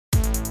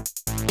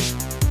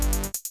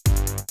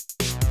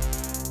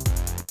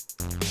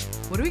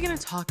What are we going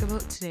to talk about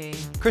today?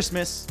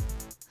 Christmas.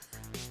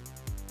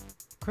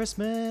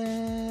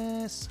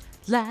 Christmas.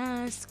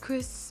 Last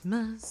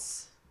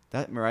Christmas.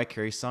 That Mariah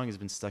Carey song has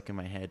been stuck in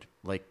my head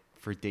like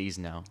for days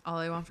now. All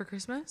I Want for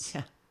Christmas?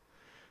 Yeah.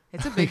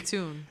 It's a big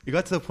tune. It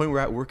got to the point where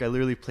at work I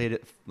literally played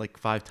it like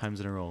 5 times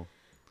in a row.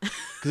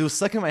 Because it was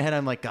stuck in my head.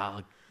 I'm like,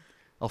 God,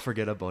 I'll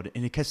forget about it.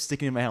 And it kept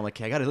sticking in my head. I'm like,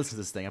 okay, I got to listen to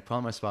this thing. I put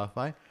on my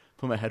Spotify,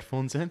 put my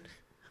headphones in,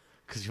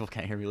 because people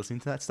can't hear me listening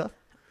to that stuff.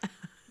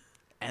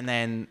 And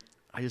then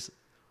I just,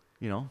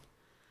 I don't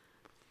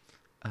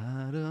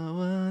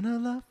want a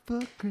lot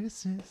for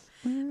Christmas.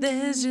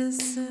 There's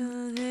just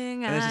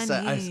something And it's just,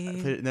 I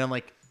need. played it, and then I'm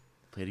like,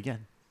 play it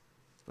again.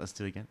 Let's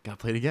do it again. Gotta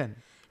play it again.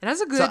 It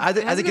has a good. So I had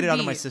it has to a get good it out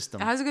of my beat. system.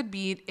 It has a good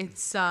beat.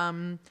 It's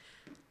I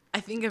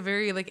think a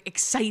very like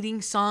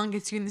exciting song,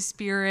 gets you in the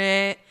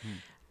spirit.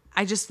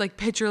 I just like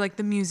picture like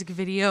the music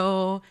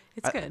video.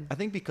 It's good. I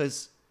think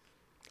because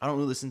I don't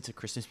really listen to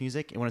Christmas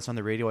music, and when it's on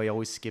the radio, I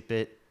always skip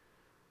it.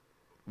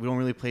 We don't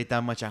really play it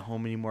that much at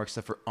home anymore,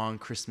 except for on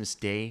Christmas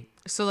Day.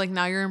 So like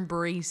now you're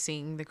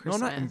embracing the Christmas.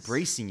 No, I'm not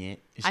embracing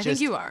it. It's I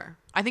think you are.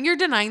 I think you're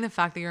denying the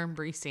fact that you're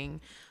embracing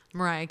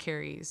Mariah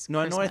Carey's. No,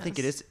 I know what I Christmas. think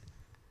it is.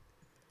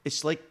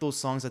 It's like those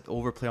songs that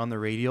overplay on the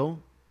radio,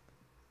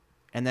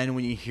 and then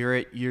when you hear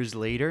it years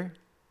later,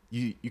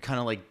 you kind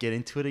of like get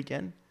into it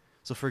again.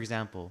 So for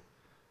example,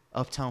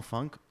 Uptown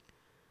Funk,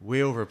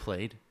 way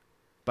overplayed,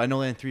 but I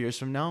know that in 3 years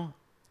from now,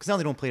 because now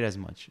they don't play it as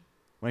much.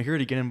 When I hear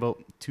it again in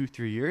about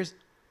 2-3 years,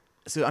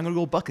 so I'm gonna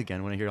go buck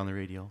again when I hear it on the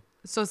radio.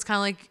 So it's kind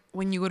of like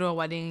when you go to a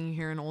wedding and you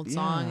hear an old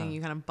song Yeah. and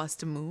you kind of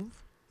bust a move.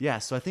 Yeah,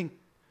 so I think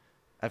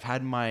I've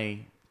had my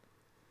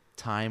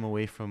time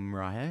away from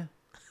Mariah,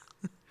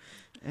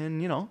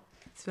 and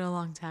It's been a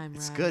long time,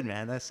 it's right? good,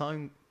 man. That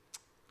song,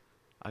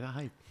 I got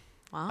hyped.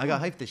 Wow. I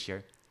got hyped this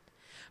year.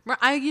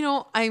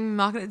 I'm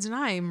not going to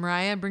deny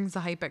Mariah brings the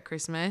hype at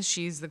Christmas.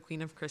 She's the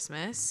queen of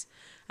Christmas.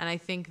 And I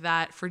think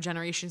that for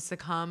generations to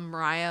come,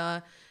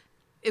 Mariah,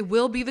 it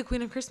will be the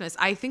queen of Christmas.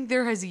 I think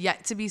there has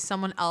yet to be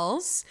someone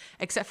else,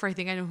 except for I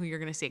think I know who you're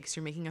going to say because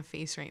you're making a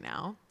face right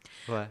now.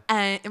 What?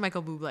 And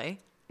Michael Bublé.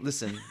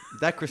 Listen,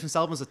 that Christmas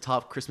album is the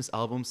top Christmas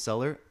album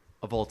seller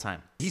of all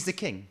time. He's the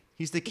king.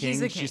 He's the king.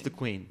 She's the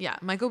queen. Yeah,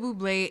 Michael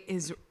Bublé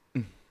is,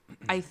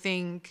 I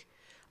think,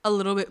 a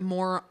little bit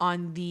more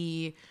on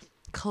the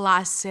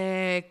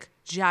classic,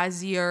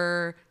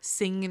 jazzier,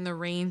 sing in the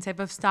rain type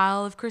of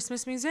style of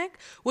Christmas music,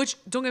 which,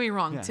 don't get me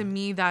wrong, Yeah. to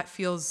me, that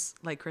feels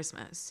like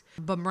Christmas.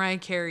 But Mariah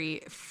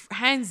Carey,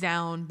 hands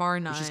down, bar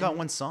none. She's got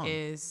one song.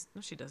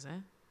 No, she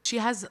doesn't. She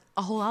has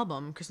a whole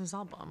album, Christmas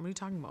album. What are you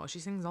talking about? She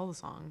sings all the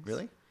songs.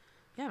 Really?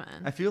 Yeah,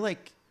 man. I feel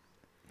like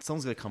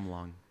someone's gonna come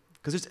along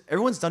because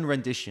everyone's done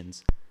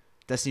renditions.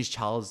 Destiny's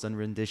Child's done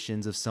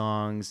renditions of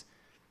songs.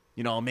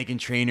 Meghan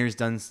Trainor's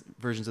done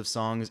versions of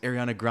songs.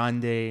 Ariana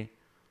Grande.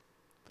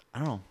 I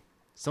don't know.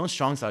 Someone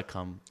strong's gotta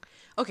come.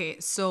 Okay,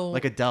 so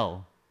Like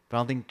Adele, but I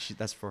don't think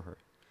that's for her.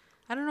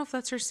 I don't know if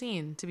that's her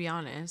scene, to be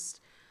honest.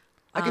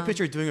 I could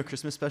picture her doing a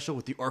Christmas special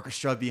with the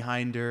orchestra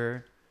behind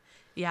her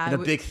Yeah, in it a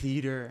would- big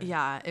theater.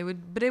 Yeah, it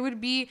would, but it would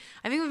be.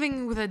 I think the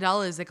thing with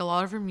Adele is like a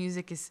lot of her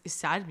music is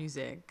sad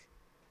music.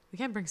 We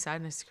can't bring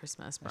sadness to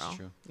Christmas, bro. That's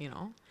true.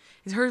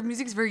 Her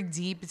music's very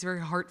deep. It's very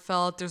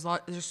heartfelt. There's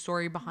a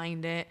story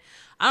behind it.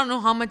 I don't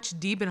know how much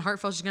deep and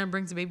heartfelt she's gonna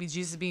bring to baby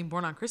Jesus being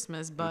born on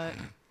Christmas, but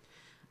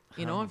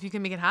if you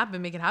can make it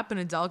happen,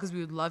 Adele, because we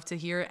would love to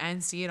hear it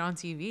and see it on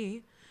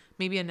TV.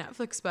 Maybe a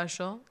Netflix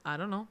special. I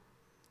don't know.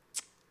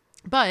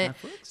 But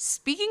Netflix?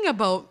 speaking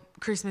about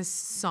Christmas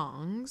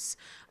songs,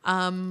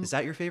 Is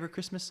that your favorite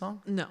Christmas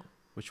song? no.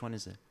 Which one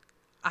is it?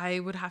 I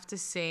would have to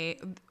say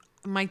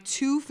my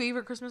 2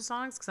 favorite Christmas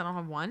songs, because I don't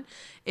have one,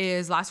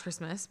 is Last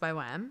Christmas by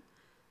Wham.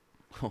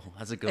 Oh,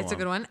 that's a good one. It's a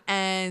good one.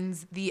 And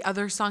the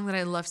other song that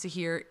I love to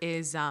hear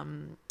is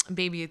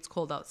Baby It's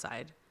Cold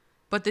Outside,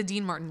 but the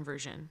Dean Martin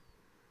version.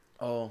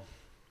 Oh,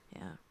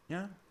 Yeah.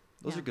 yeah.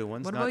 Those Yeah. are good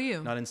ones. What Not- about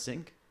you? Not in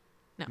sync.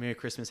 No. Merry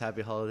Christmas,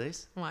 Happy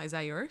Holidays. Why, is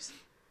that yours?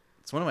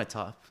 It's one of my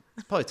top.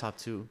 It's probably top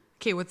 2.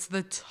 Okay, what's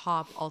the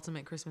top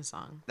ultimate Christmas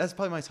song? That's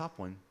probably my top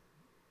one.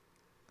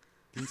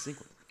 In sync.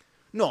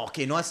 No,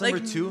 okay, no, that's number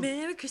 2.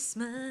 Merry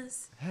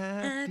Christmas,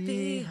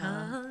 Happy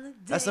Holidays.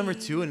 That's number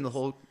 2, and the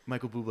whole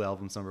Michael Bublé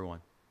album's number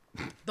 1.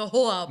 The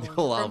whole album. The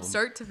whole from album.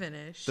 start to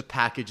finish. The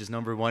package is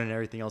number 1, and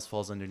everything else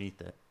falls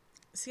underneath it.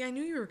 See, I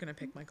knew you were going to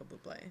pick Michael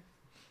Bublé.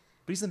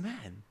 But he's the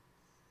man.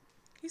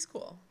 He's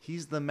cool.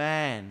 He's the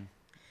man.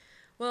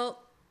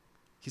 Well,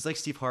 He's like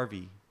Steve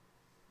Harvey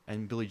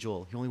and Billy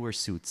Joel. He only wears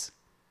suits.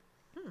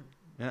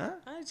 Yeah?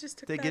 I just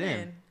took Take that it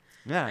in.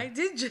 Yeah. I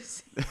did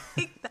just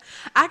take that.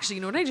 Actually,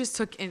 you know what I just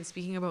took in?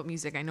 Speaking about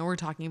music, I know we're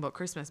talking about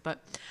Christmas,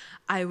 but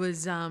I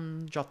was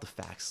Drop the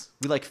facts.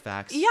 We like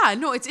facts. yeah,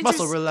 no, it's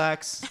Muscle interesting.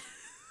 relax.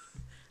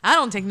 I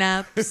don't take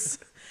naps.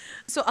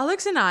 So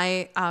Alex and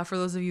I, for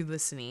those of you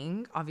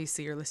listening,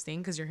 obviously you're listening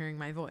because you're hearing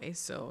my voice,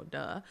 so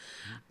duh.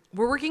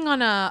 We're working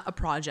on a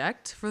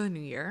project for the new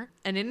year,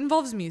 and it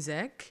involves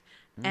music.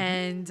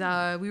 And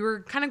we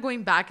were kind of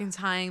going back in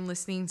time,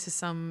 listening to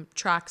some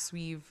tracks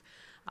we've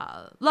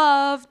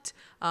loved,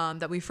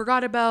 that we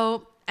forgot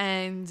about.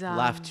 And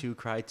Laugh too,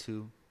 cry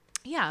too.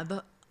 yeah,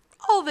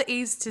 all the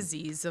A's to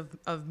Z's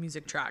of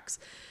music tracks.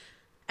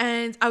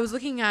 And I was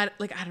looking at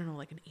like, I don't know,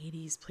 like an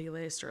 80s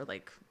playlist or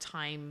like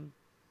time,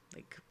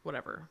 like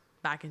whatever,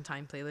 back in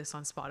time playlist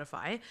on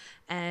Spotify.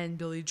 And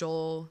Billy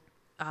Joel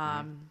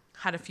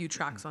had a few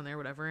tracks on there,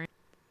 whatever.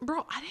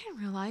 Bro, I didn't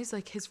realize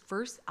like his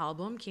first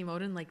album came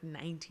out in like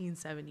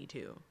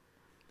 1972.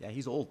 Yeah,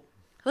 he's old.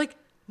 Like,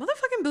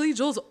 motherfucking Billy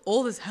Joel's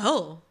old as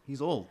hell.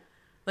 He's old.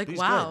 Like, He's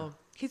wow. good.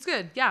 He's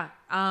good. Yeah.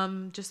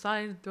 Just thought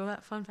I'd throw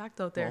that fun fact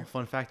out there. Well,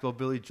 fun fact about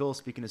Billy Joel,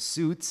 speaking of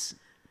suits,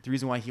 the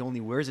reason why he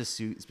only wears a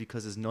suit is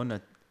because his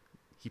nonna,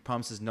 he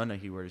promises nonna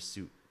he wears a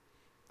suit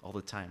all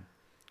the time.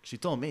 She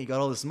told me, you got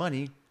all this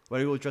money, why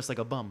do you go dressed like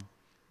a bum?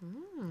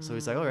 So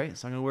he's like, all right,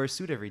 so I'm going to wear a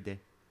suit every day.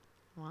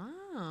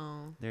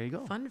 Wow. There you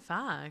go. Fun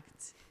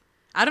fact.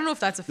 I don't know if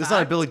that's a fact. This is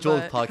not a Billy Joel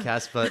but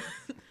podcast, but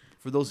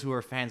for those who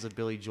are fans of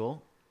Billy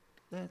Joel,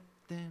 let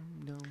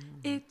them know.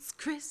 It's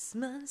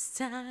Christmas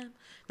time.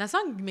 That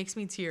song makes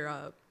me tear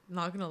up.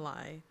 Not gonna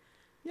lie.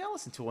 Yeah, I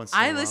listen to it once in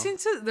a while. listen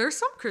to, there's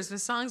some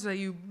Christmas songs that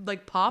you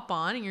like pop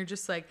on and you're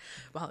just like,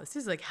 wow, this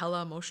is like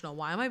hella emotional.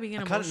 Why am I being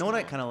emotional? Know what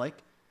I kind of like?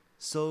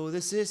 So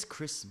this is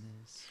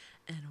Christmas.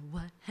 And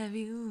what have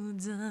you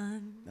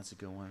done? That's a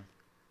good one.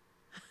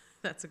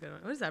 That's a good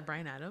one. What is that,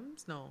 Bryan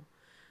Adams? No.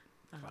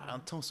 I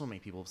don't tell so many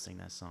people sing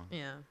that song.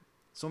 Yeah.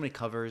 So many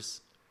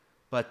covers.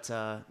 But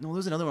no,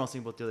 there's another one I was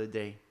thinking about the other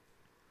day.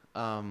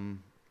 I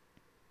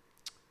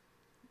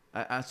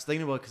was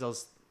thinking about because I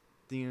was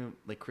thinking of,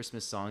 like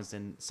Christmas songs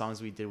and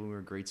songs we did when we were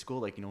in grade school,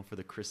 like, you know, for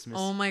the Christmas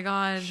Oh my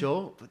God.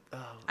 show.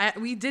 But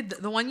We did,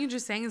 the one you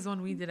just sang is the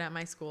one we did at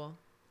my school.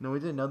 no, we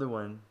did another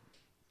one.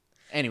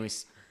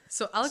 Anyways,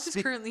 So Alex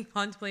is currently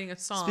contemplating a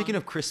song speaking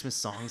of Christmas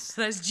songs,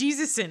 that has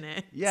Jesus in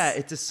it. yeah,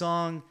 it's a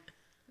song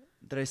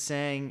that I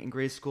sang in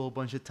grade school a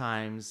bunch of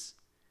times,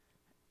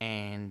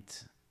 and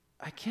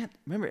I can't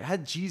remember. It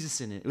had Jesus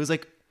in it. It was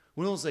like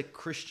one of those like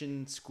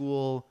Christian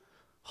school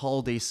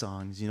holiday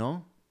songs, you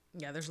know?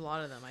 Yeah, there's a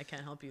lot of them. I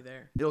can't help you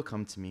there. It'll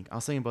come to me. I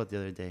was thinking about it the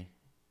other day.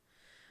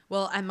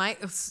 Well, I might.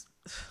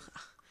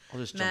 I'll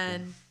just jump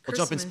Man, in. I'll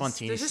jump in Christmas.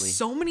 spontaneously. There's just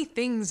so many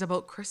things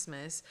about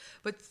Christmas.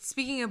 But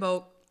speaking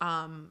about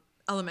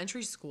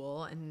elementary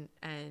school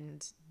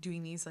and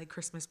doing these like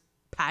Christmas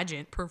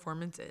pageant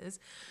performances,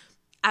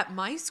 at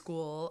my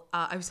school,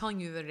 I was telling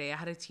you the other day, I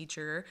had a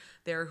teacher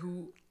there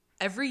who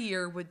every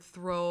year would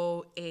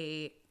throw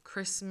a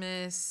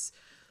Christmas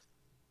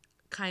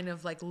kind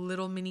of like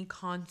little mini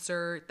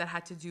concert that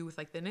had to do with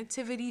like the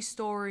nativity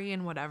story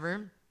and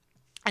whatever.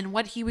 And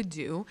what he would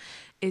do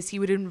is he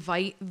would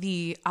invite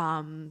the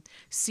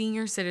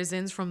senior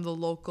citizens from the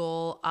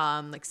local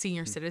like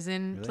senior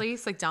citizen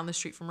place, like down the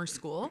street from our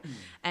school,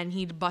 and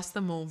he'd bus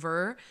them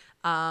over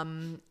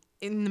in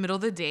the middle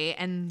of the day,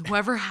 and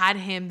whoever had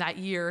him that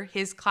year,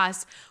 his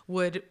class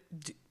would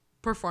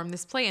perform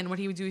this play. And what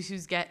he would do is he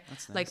would get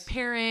like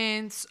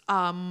parents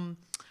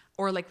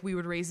or like we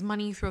would raise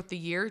money throughout the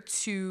year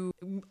to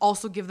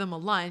also give them a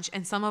lunch,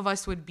 and some of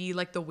us would be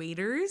like the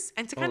waiters,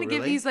 and to kind of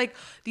give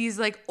these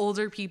like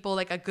older people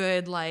like a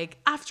good like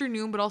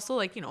afternoon, but also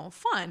like, you know,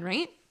 fun,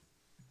 right?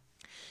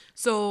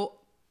 So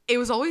it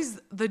was always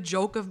the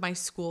joke of my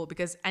school,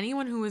 because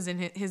anyone who was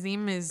in his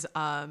name is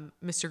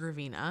Mr.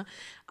 Gravina.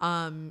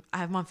 I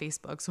have him on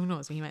Facebook, so who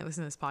knows, he might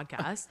listen to this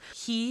podcast.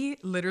 He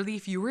literally,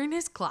 if you were in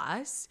his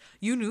class,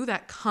 you knew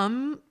that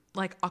come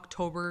like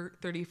October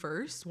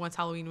 31st, once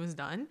Halloween was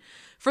done,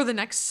 for the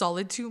next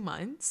solid 2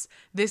 months,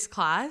 this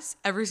class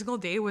every single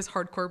day was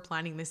hardcore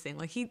planning this thing.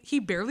 Like he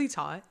barely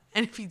taught,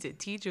 and if he did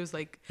teach, it was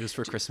like It was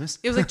for Christmas.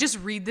 it was like, just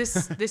read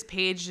this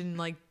page and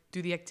like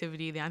do the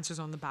activity. The answers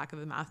on the back of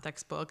the math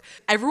textbook.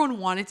 Everyone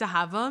wanted to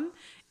have him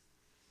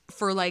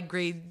for like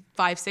grade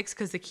 5, 6,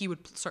 because like he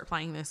would start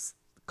playing this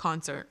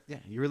concert. Yeah,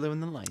 you were living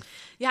the life.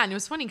 Yeah, and it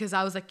was funny because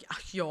I was like,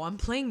 yo, I'm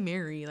playing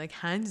Mary, like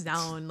hands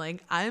down.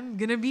 Like I'm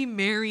gonna be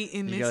Mary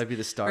in You this gotta be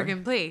the star.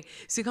 freaking play.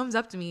 So he comes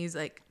up to me, he's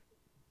like,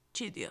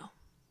 Chidio,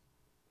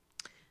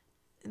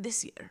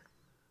 this year,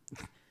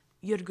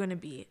 you're gonna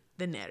be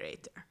the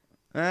narrator.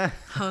 I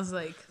was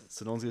like,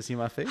 So no one's gonna see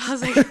my face? I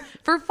was like,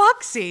 for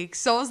fuck's sake.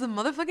 So I was the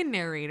motherfucking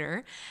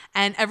narrator.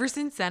 And ever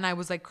since then, I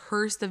was like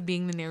cursed of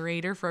being the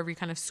narrator for every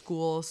kind of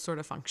school sort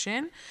of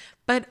function.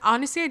 But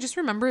honestly, I just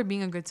remember it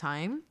being a good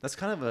time. That's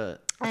kind of a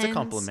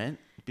compliment,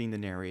 being the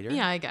narrator.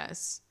 Yeah, I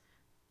guess.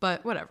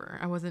 But whatever.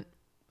 I wasn't,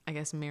 I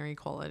guess, Mary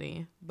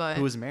quality. But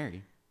Who was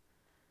Mary?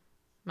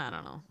 I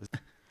don't know.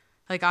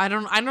 Like, I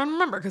don't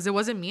remember, because it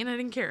wasn't me and I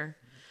didn't care.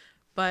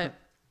 But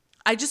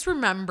I just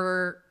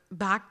remember,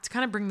 back to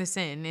kind of bring this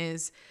in,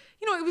 is,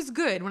 you know, it was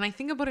good. When I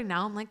think about it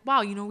now, I'm like,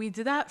 wow, you know, we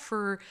did that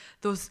for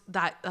those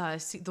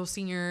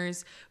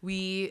seniors.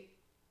 We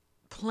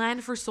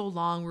planned for so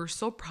long. We were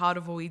so proud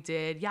of what we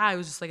did. Yeah, it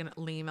was just like a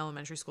lame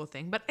elementary school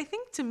thing. But I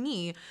think to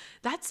me,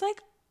 that's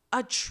like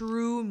a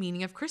true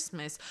meaning of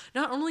Christmas.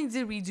 Not only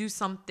did we do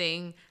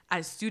something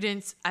as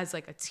students, as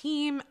like a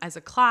team, as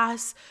a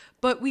class,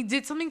 but we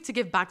did something to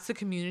give back to the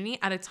community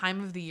at a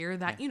time of the year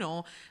that, you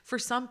know, for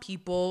some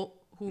people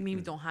who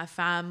maybe don't have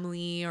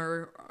family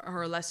or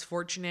are less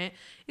fortunate.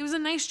 It was a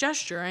nice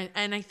gesture.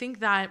 And I think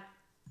that,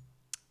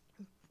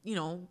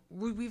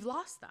 we've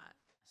lost that.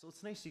 So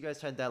it's nice you guys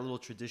had that little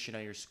tradition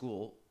at your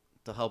school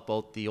to help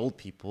out the old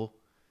people.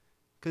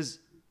 Because,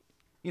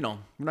 we're not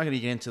going to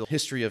get into the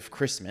history of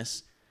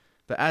Christmas,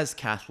 but as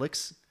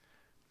Catholics,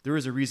 there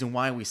is a reason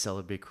why we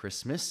celebrate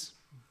Christmas.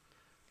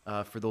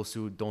 For those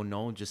who don't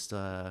know, just,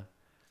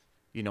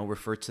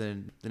 refer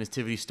to the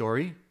nativity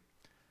story.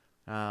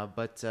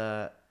 But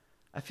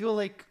I feel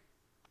like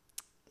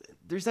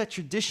there's that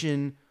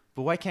tradition,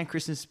 but why can't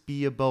Christmas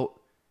be about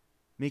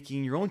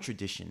making your own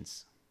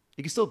traditions?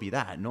 It can still be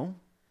that, no?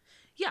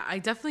 Yeah, I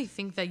definitely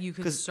think that you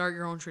can start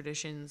your own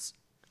traditions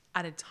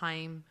at a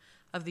time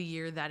of the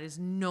year that is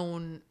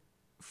known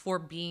for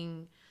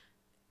being,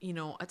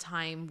 a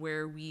time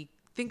where we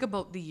think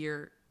about the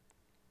year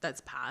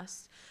that's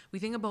passed. We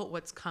think about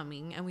what's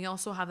coming, and we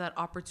also have that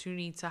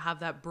opportunity to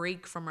have that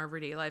break from our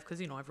everyday life because,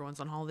 everyone's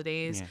on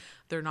holidays. Yeah.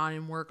 They're not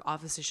in work,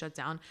 offices shut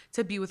down,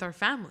 to be with our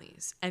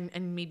families and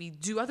maybe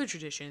do other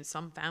traditions.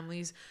 Some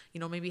families,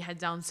 maybe head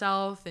down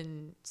south,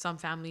 and some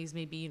families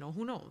maybe,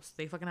 who knows?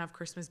 They fucking have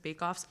Christmas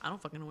bake-offs. I don't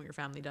fucking know what your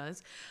family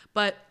does.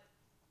 But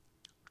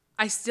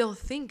I still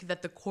think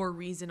that the core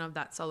reason of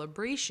that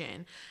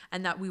celebration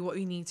and that what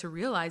we need to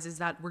realize is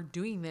that we're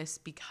doing this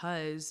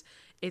because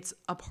it's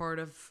a part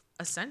of,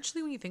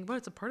 essentially, when you think about it,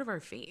 it's a part of our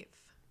faith.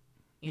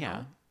 You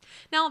know?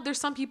 Now, there's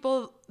some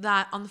people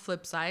that, on the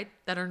flip side,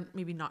 that are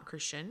maybe not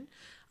Christian,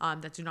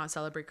 that do not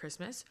celebrate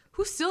Christmas,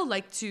 who still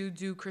like to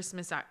do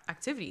Christmas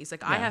activities.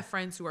 Like, I have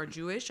friends who are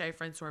Jewish, I have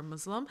friends who are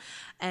Muslim,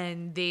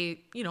 and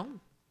they,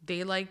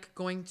 they like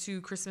going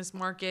to Christmas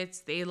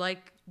markets. They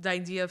like the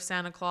idea of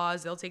Santa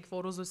Claus. They'll take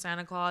photos with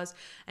Santa Claus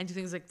and do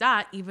things like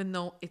that, even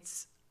though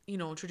it's,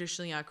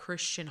 traditionally a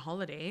Christian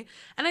holiday.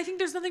 And I think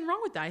there's nothing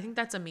wrong with that. I think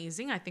that's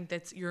amazing. I think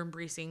that's you're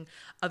embracing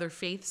other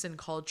faiths and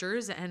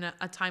cultures and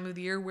a time of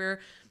the year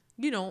where,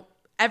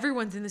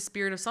 everyone's in the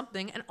spirit of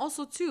something. And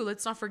also, too,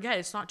 let's not forget,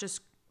 it's not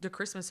just the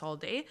Christmas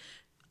holiday.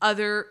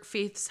 Other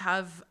faiths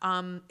have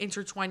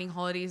intertwining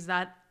holidays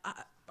that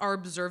are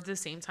observed at the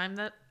same time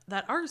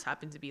that ours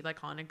happen to be,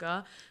 like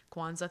Hanukkah,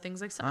 Kwanzaa,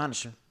 things like such.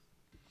 Hanukkah.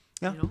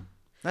 Yeah,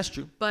 that's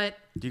true. But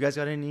do you guys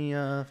got any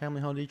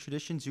family holiday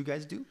traditions you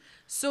guys do?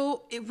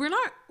 So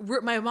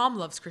my mom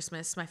loves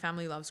Christmas. My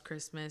family loves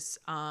Christmas.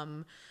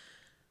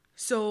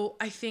 So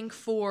I think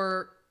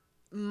for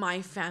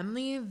my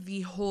family,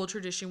 the whole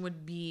tradition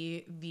would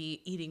be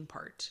the eating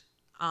part.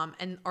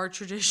 And our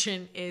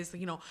tradition is,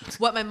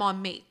 what my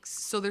mom makes.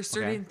 So there's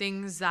certain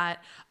things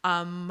that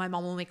my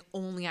mom will make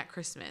only at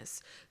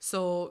Christmas.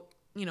 So,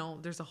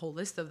 there's a whole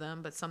list of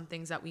them, but some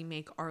things that we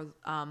make are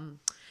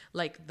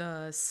like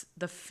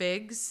the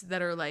figs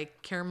that are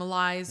like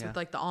caramelized with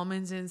like the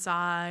almonds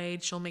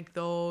inside. She'll make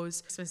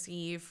those. Christmas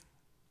Eve,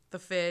 the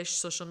fish.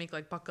 So she'll make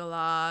like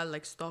bacala,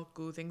 like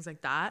stoku, things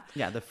like that.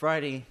 Yeah, the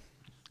Friday.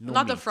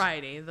 Not meat. The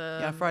Friday.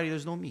 Friday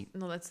there's no meat.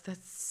 No,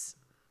 that's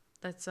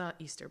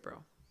Easter,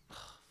 bro.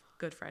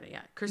 Good Friday,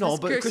 yeah.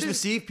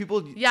 Christmas Eve,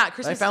 people. Yeah,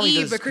 Christmas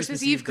Eve, but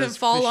Christmas Eve can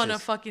fall on a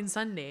fucking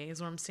Sunday,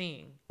 is what I'm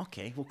saying.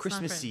 Okay, well,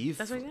 Christmas Eve.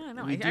 That's what I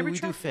know. We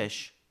do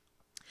fish.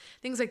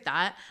 Things like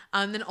that.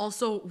 Then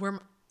also, where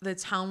the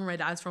town where my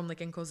dad's from,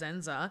 like in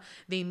Cosenza,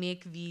 they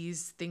make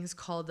these things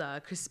called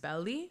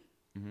crispelli.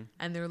 Mm-hmm.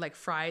 And they're like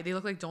fried. They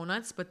look like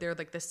donuts, but they're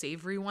like the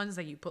savory ones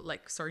that you put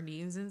like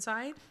sardines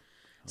inside.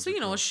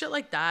 So, shit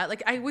like that.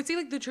 Like, I would say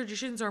like the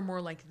traditions are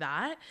more like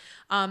that.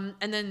 And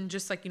then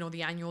just like,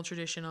 the annual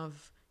tradition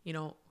of,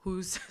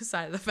 whose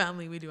side of the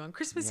family we do on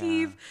Christmas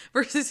Eve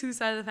versus whose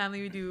side of the family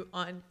we do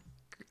on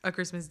a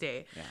Christmas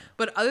Day. Yeah.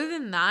 But other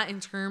than that, in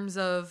terms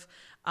of,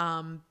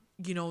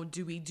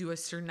 do we do a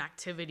certain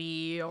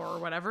activity or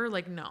whatever?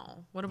 Like,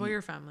 no. What about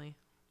your family?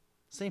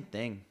 Same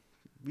thing.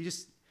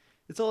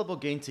 It's all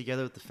about getting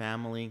together with the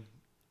family,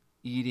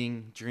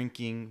 eating,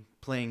 drinking,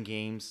 playing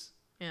games.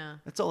 Yeah.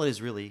 That's all it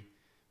is, really.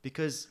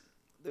 Because,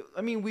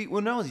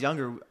 when I was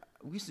younger,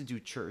 we used to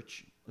do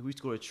church. We used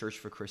to go to church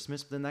for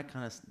Christmas, but then that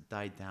kind of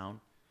died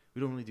down. We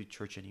don't really do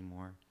church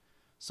anymore.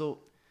 So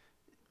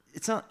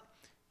it's not.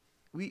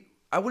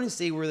 I wouldn't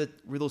say we're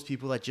those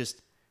people that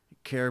just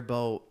care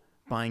about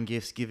buying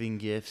gifts, giving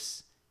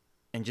gifts,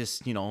 and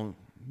just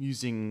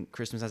using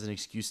Christmas as an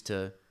excuse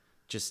to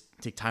just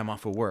take time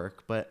off of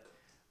work. But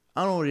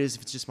I don't know what it is.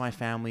 If it's just my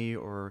family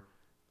or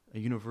a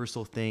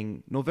universal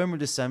thing. November,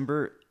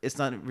 December, it's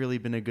not really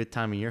been a good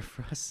time of year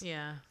for us.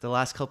 Yeah. The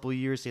last couple of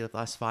years, say the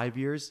last 5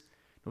 years,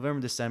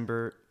 November,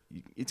 December,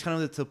 it's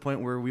kind of to the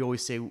point where we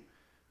always say,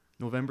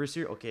 November's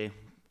here. Okay,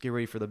 get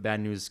ready for the bad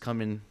news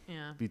coming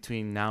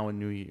between now and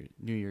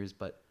New Year's.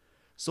 But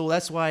so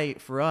that's why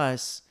for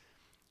us,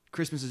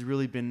 Christmas has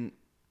really been,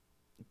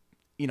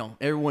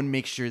 everyone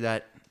makes sure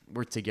that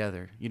we're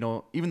together.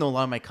 Even though a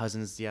lot of my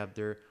cousins, they have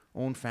their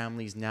own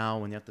families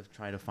now, and they have to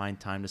try to find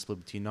time to split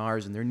between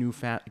ours and their new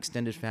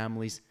extended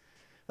families.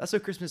 That's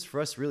what Christmas for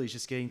us really is,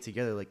 just getting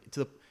together. Like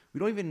we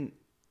don't even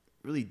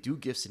really do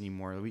gifts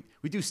anymore.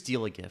 We do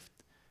steal a gift,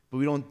 but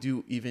we don't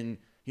do even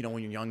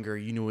when you're younger,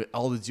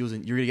 all the deals,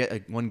 and you're gonna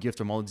get one gift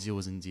from all the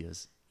deals and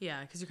dias. Yeah,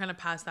 because you're kind of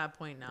past that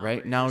point now. right?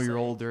 where Now just you're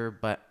like- older,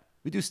 but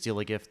we do steal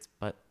a gift.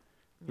 But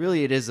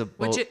really, it is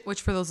about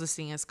Which for those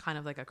listening is kind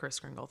of like a Kris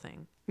Kringle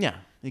thing. yeah,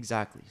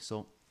 exactly.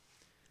 So,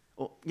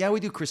 well, yeah, we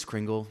do Kris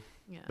Kringle,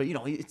 Yeah. but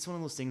it's one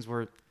of those things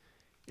where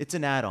it's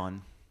an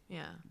add-on.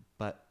 Yeah.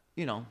 But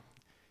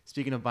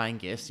speaking of buying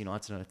gifts,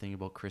 that's another thing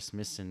about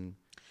Christmas and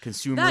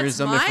That's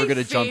consumerism. my If we're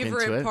gonna jump into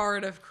favorite it,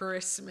 part of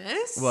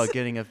Christmas. well,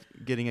 getting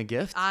a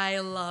gift. I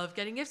love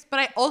getting gifts, but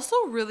I also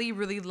really,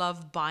 really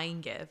love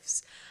buying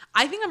gifts.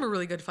 I think I'm a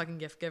really good fucking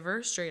gift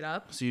giver, straight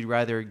up. So you'd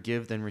rather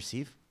give than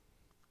receive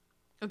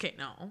Okay,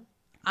 no.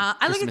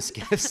 I like Christmas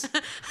gifts.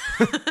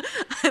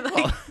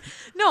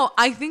 No,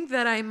 I think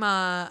that I'm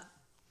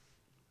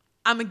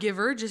a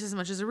giver just as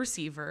much as a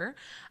receiver.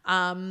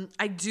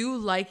 I do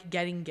like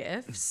getting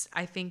gifts.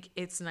 I think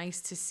it's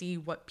nice to see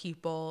what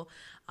people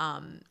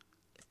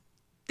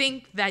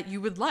think that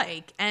you would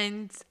like,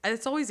 and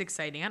it's always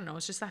exciting. I don't know,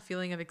 it's just that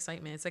feeling of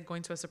excitement. It's like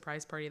going to a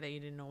surprise party that you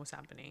didn't know was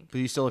happening. But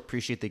you still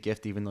appreciate the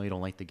gift even though you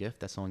don't like the gift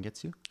that someone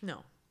gets you.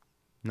 No.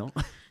 No.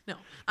 No.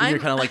 And you're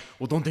kind of like,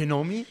 well, don't they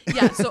know me?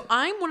 Yeah, so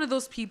I'm one of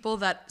those people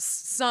that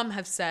some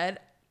have said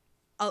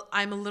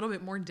I'm a little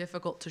bit more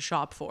difficult to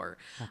shop for.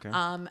 Okay.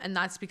 And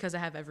that's because I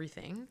have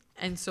everything.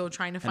 And so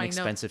trying to An find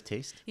expensive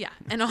taste. Yeah.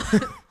 And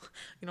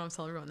I'll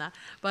tell everyone that.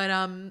 But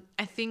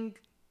I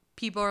think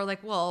people are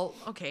like, well,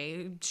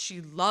 okay,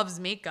 she loves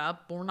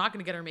makeup, but we're not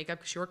going to get her makeup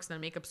because she works in a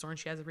makeup store and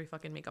she has every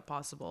fucking makeup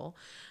possible.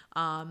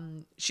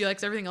 She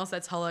likes everything else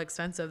that's hella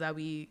expensive that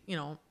we,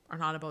 are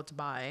not about to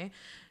buy.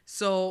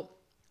 So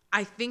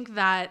I think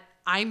that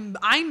I'm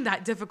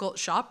that difficult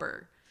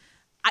shopper.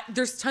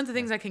 There's tons of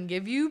things I can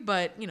give you,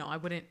 but I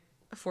wouldn't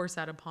force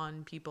that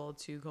upon people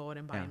to go out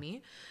and buy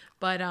me.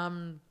 But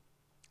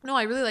no,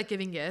 I really like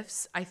giving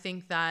gifts. I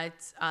think that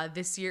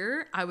this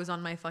year I was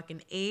on my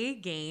fucking A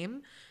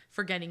game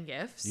for getting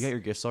gifts. You got your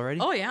gifts already?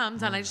 Oh yeah, I'm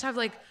done. I just have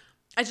like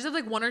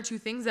one or two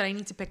things that I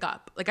need to pick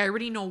up. Like I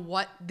already know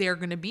what they're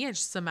gonna be. It's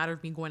just a matter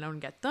of me going out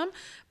and get them.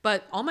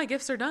 But all my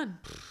gifts are done.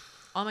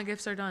 All my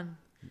gifts are done.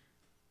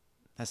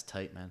 That's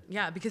tight, man.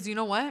 Yeah, because you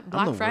know what? the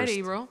Black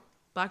Friday, worst. bro.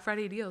 Black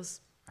Friday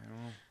deals. I don't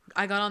know.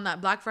 I got on that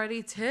Black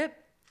Friday tip.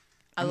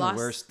 I I'm lost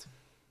the worst.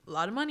 a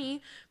lot of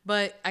money,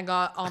 but I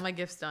got all my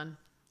gifts done.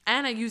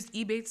 And I used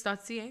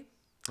ebates.ca.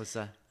 What's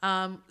that?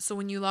 So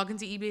when you log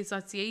into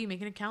ebates.ca, you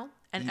make an account,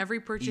 and every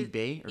purchase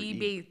eBay or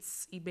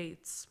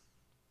Ebates,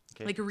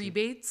 Okay. like a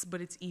rebates,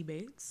 but it's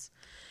Ebates.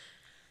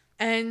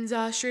 And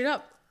straight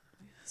up,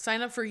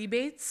 sign up for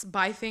Ebates,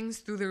 buy things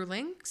through their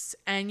links,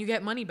 and you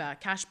get money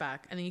back, cash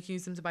back, and then you can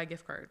use them to buy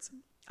gift cards.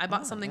 I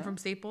bought something from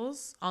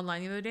Staples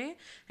online the other day,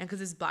 and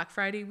because it's Black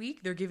Friday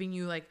week, they're giving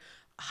you like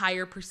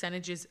higher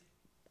percentages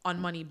on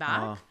money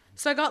back.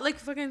 So I got like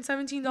fucking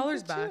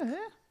 $17 back.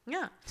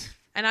 Yeah.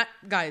 And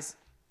guys,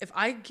 if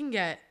I can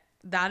get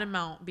that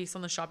amount based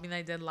on the shopping that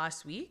I did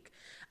last week,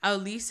 I'll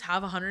at least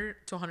have $100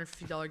 to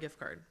 $150 gift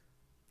card.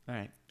 All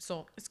right.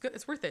 So it's good.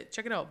 It's worth it.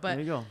 Check it out. But There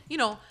you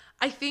go.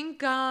 I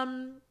think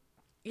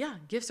yeah,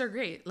 gifts are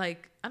great.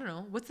 Like, I don't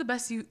know, what's the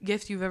best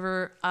gift you've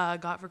ever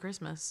got for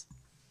Christmas?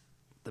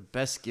 The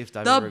best gift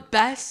I've The ever.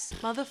 best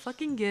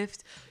motherfucking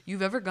gift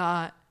you've ever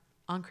got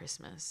on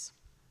Christmas.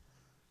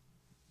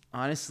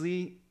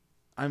 Honestly,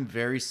 I'm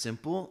very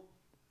simple.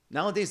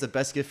 Nowadays, the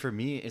best gift for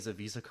me is a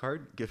Visa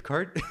gift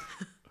card,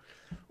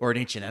 or an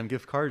H&M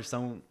gift card.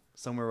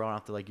 Somewhere where I don't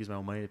have to like use my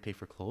own money to pay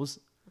for clothes.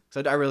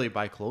 So I rarely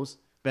buy clothes.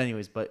 But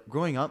anyways,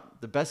 growing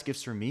up, the best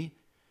gifts for me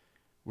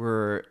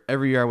were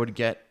every year I would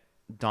get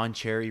Don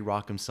Cherry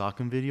Rock'em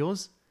Sock'em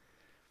videos.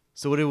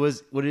 So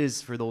what it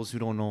is for those who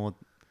don't know,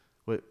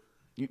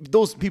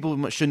 those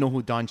people should know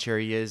who Don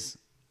Cherry is.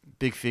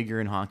 Big figure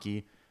in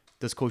hockey.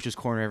 Does Coach's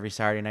Corner every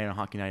Saturday night on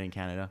Hockey Night in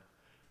Canada.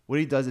 What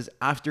he does is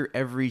after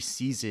every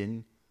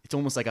season, it's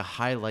almost like a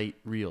highlight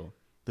reel.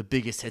 The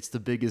biggest hits, the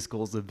biggest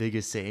goals, the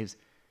biggest saves.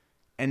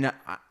 And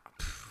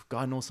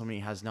God knows how many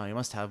he has now. He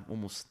must have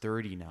almost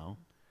 30 now.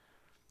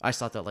 I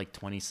stopped at like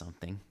 20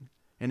 something.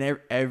 And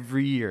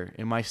every year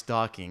in my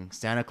stocking,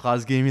 Santa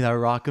Claus gave me that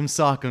Rock'em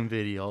Sock'em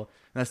video.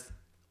 And that's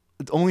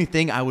the only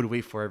thing I would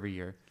wait for every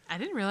year. I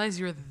didn't realize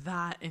you were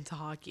that into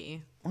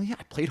hockey. Oh yeah,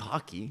 I played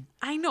hockey.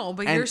 I know,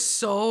 but you're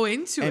so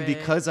into and it.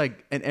 because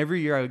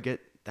every year I would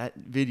get that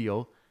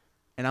video,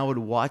 and I would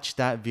watch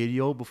that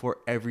video before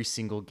every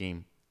single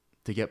game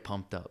to get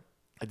pumped up.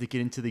 I had to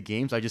get into the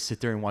games. I just sit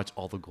there and watch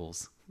all the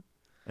goals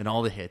and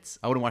all the hits.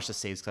 I wouldn't watch the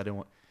saves because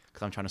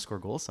I'm trying to score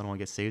goals. So I don't want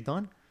to get saved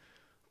on.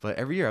 But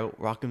every year,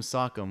 Rock'em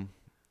Sock'em,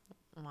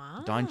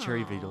 Wow. Don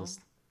Cherry videos.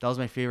 That was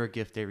my favorite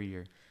gift every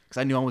year because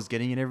I knew I was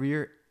getting it every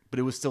year, but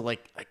it was still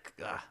like.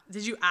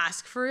 Did you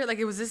ask for it? Like,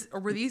 it was this, or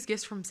were these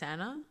gifts from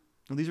Santa?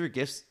 No, these were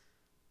gifts.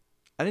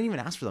 I didn't even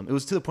ask for them. It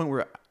was to the point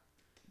where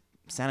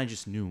Santa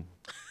just knew.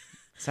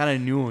 Santa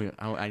knew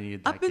I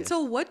needed that Up gift.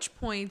 until which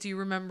point do you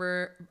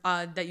remember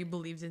that you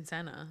believed in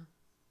Santa?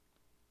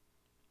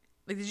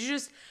 Like,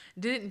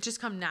 did it just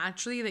come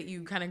naturally that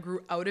you kind of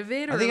grew out of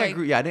it? Or I think like, I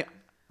grew. Yeah,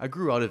 I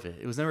grew out of it.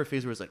 It was never a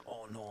phase where it's like,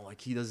 oh no, like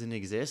he doesn't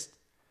exist.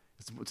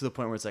 It's to the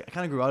point where it's like I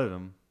kind of grew out of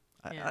him.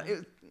 Yeah.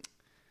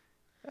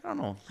 I don't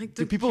know. Like,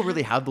 Do the people cat-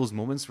 really have those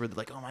moments where they're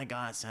like, oh my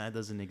God, Santa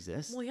doesn't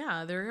exist? Well,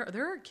 yeah, there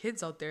are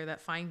kids out there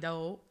that find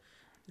out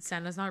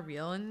Santa's not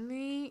real, and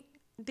they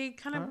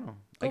kind I of don't know.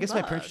 I guess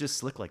my parents are just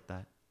slick like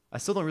that. I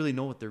still don't really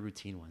know what their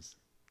routine was.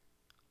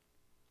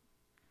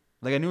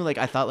 Like I knew, like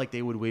I thought, like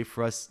they would wait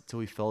for us till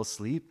we fell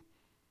asleep,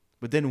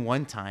 but then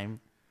one time,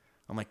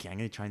 I'm like, yeah, I'm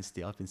gonna try and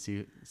stay up and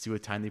see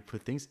what time they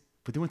put things.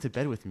 But they went to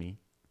bed with me,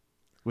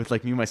 with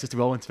like me and my sister.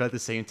 We all went to bed at the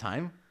same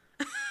time,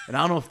 and I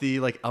don't know if they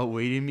like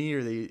outweighted me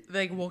or they.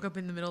 like woke up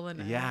in the middle of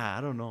the night. Yeah,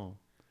 I don't know.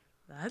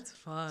 That's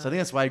fun. So I think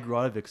that's why I grew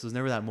out of it, because there was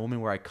never that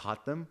moment where I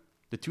caught them.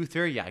 The tooth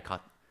fairy, yeah, I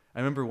caught. I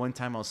remember one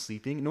time I was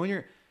sleeping. You know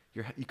when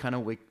you kind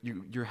of wake,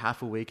 you're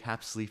half awake,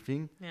 half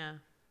sleeping. Yeah.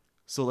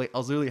 So like I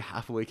was literally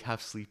half awake,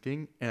 half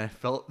sleeping, and I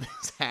felt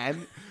this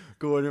hand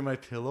go under my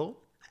pillow.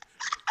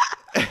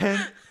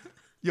 And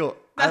yo,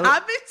 That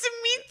happened to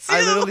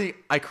me too.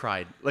 I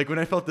cried. Like when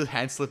I felt the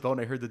hand slip out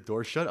and I heard the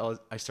door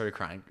shut, I started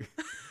crying.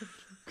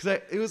 Cause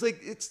it was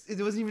like it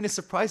wasn't even a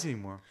surprise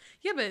anymore.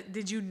 Yeah, but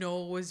did you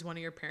know it was one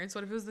of your parents?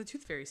 What if it was the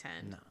Tooth Fairy's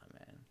hand? Nah,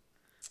 man.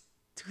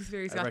 Tooth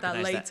Fairy's I got that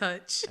recognize light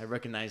touch. I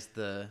recognized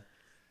the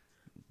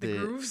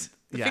grooves?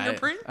 The yeah,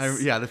 fingerprints?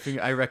 the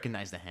finger. I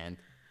recognized the hand.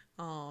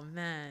 Oh,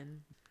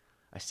 man.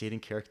 I stayed in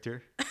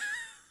character,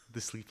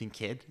 the sleeping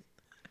kid,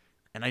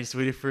 and I just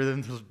waited for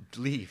them to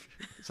leave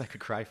so I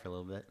could cry for a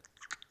little bit.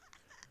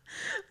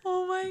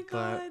 Oh, my But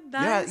God.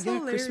 That's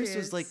hilarious.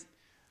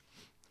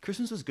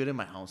 Christmas was good in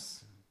my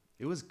house.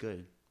 It was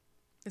good.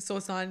 So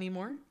it's not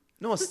anymore?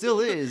 No, it still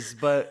is,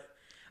 but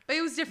But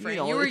it was different.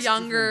 You know, You were it's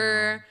different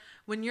younger.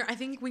 I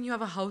think when you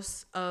have a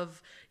house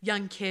of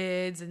young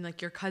kids and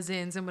like your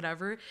cousins and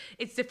whatever,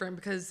 it's different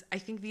because I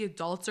think the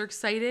adults are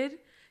excited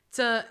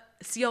to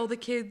see all the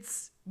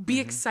kids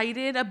be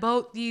excited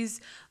about these,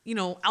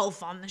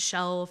 Elf on the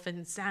Shelf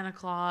and Santa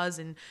Claus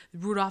and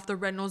Rudolph the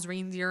Red-Nosed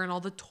Reindeer and all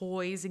the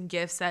toys and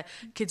gifts that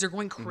kids are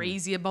going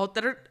crazy about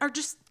that are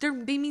just,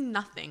 they mean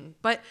nothing.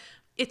 But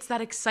it's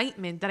that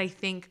excitement that I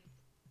think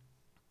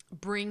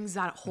brings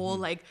that whole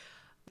like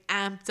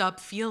amped up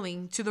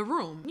feeling to the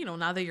room.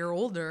 Now that you're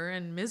older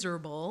and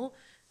miserable,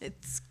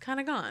 it's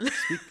kind of gone.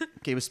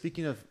 Okay, but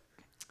speaking of,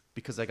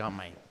 because I got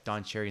my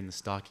Don Cherry in the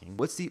stocking,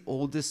 what's the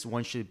oldest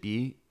one should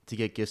be to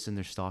get gifts in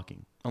their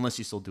stocking? Unless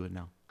you still do it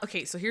now.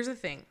 Okay, so here's the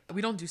thing.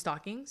 We don't do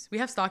stockings. We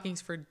have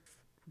stockings for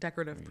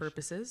decorative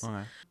purposes.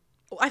 Okay.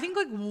 I think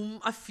like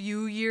a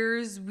few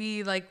years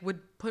we like would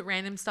put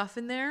random stuff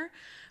in there,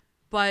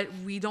 but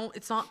we don't.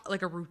 It's not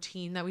like a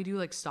routine that we do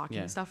like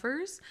stocking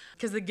stuffers,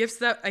 because the gifts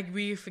that like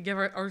we give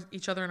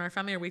each other in our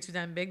family are way too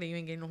damn big that you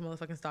ain't getting no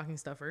motherfucking stocking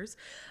stuffers.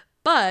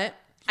 But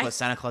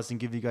Santa Claus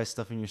didn't give you guys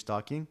stuff in your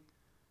stocking?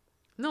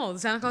 no,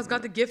 Santa Claus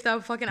got the gift I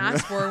fucking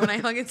asked for when I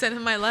fucking sent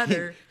him my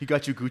letter. He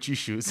got you Gucci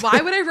shoes.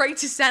 Why would I write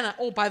to Santa?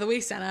 Oh, by the way,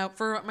 Santa,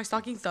 for my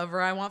stocking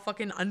stuffer, I want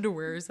fucking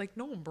underwear. It's like,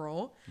 no,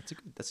 bro.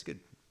 That's a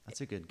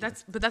good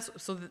gift.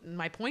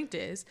 My point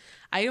is,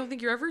 I don't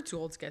think you're ever too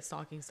old to get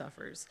stocking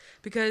stuffers,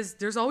 because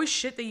there's always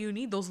shit that you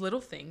need, those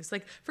little things.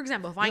 Like, for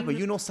example,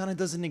 if Santa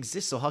doesn't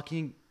exist, so how can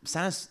you...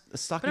 Santa's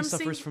stocking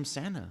stuffers from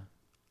Santa.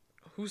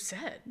 Who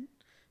said?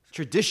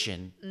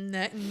 Tradition.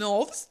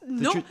 No,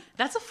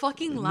 that's a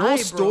fucking lie, No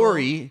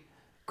story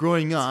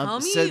growing up Tell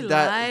me said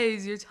that...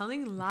 lies. You're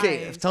telling lies.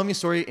 Okay, tell me a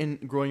story in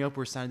growing up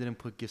where Santa didn't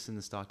put gifts in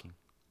the stocking.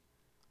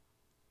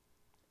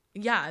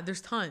 Yeah,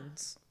 there's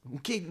tons.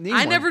 Okay, name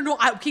one. Never know.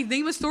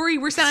 Name a story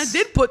where Santa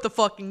did put the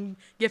fucking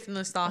gift in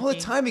the stocking. All the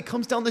time. He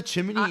comes down the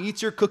chimney,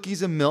 eats your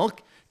cookies and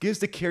milk, gives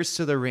the carrots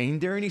to the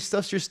reindeer, and he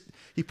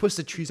puts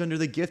the trees under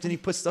the gift, and he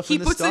puts stuff in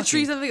the stocking. He puts the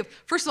trees under the gift.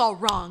 First of all,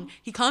 wrong.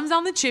 He comes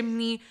down the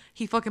chimney.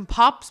 He fucking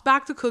pops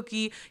back the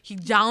cookie. He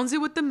downs it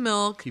with the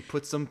milk. He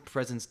puts some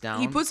presents down.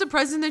 He puts the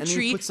present in the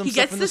tree. He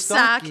gets the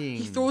sack.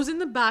 He throws in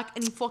the back,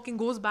 and he fucking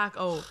goes back.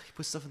 Oh, he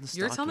puts stuff in the stocking.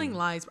 You're telling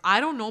lies.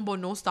 I don't know about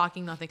no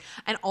stocking, nothing.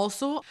 And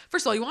also,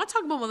 first of all, you want to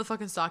talk about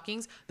motherfucking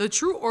stockings? The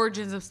true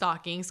origins of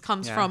stockings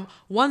comes from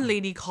one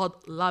lady called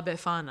La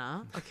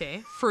Befana.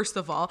 Okay, first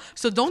of all,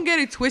 so don't get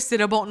it twisted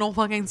about no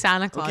fucking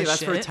Santa Claus. Okay, that's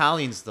shit. for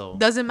Italians though.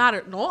 Doesn't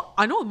matter. No,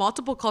 I know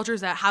multiple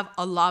cultures that have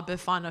a La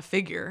Befana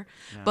figure,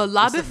 but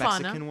La What's Befana.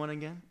 the Mexican one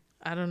again?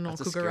 I don't know.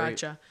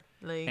 Cucaracha.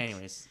 Like,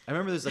 anyways, I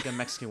remember there's like a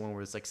Mexican one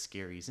where it's like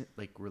scary, isn't it?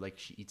 Like where like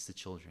she eats the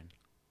children.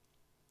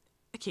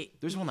 Okay,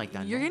 there's one like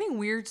that. You're getting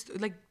weird.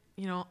 Like,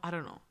 I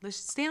don't know. Let's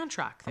stay on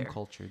track there. I'm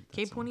cultured.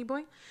 Okay, pony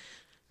boy.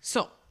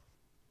 So,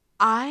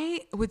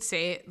 I would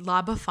say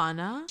La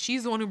Befana.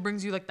 She's the one who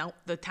brings you like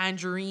the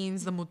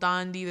tangerines, the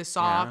mutandi, the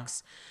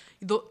socks,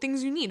 the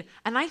things you need.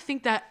 And I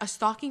think that a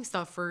stocking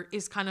stuffer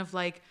is kind of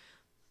like,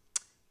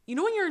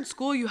 when you're in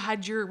school, you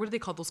had your, what do they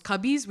call those,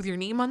 cubbies with your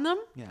name on them?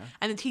 Yeah.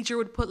 And the teacher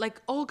would put like,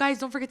 oh, guys,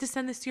 don't forget to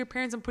send this to your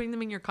parents. I'm putting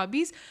them in your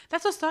cubbies.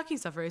 That's what stocking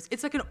stuffer is.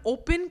 It's like an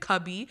open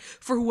cubby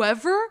for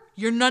whoever,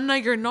 your nonna,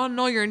 your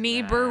nonno, your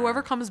neighbor,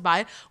 whoever comes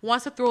by,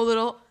 wants to throw a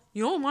little,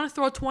 want to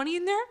throw a 20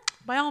 in there?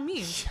 By all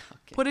means.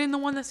 Okay. Put it in the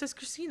one that says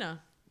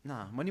Christina.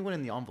 Nah, money went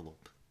in the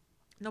envelope.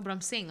 No, but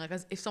I'm saying, like,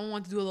 if someone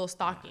wanted to do a little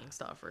stocking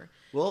stuffer.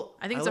 Well,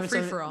 I think it's a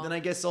free-for-all. Then I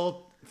guess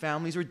all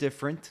families were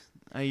different.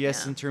 I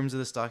guess in terms of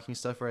the stocking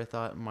stuffer, I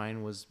thought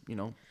mine was,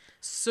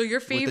 So your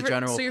the favorite,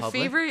 general so your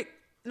public? favorite,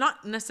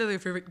 not necessarily your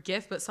favorite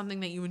gift, but something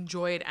that you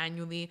enjoyed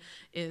annually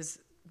is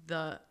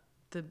the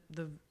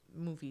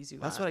movies you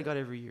got. That's what I got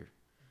every year,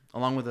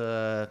 along with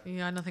You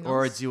got nothing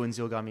or else. Zio, and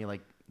Zio got me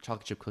like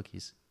chocolate chip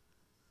cookies,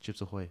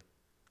 Chips Ahoy.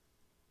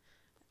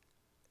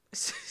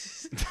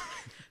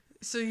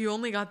 So you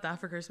only got that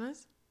for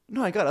Christmas?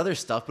 No, I got other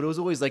stuff, but it was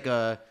always like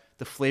the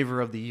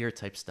flavor of the year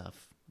type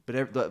stuff.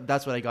 But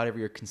that's what I got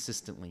every year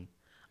consistently.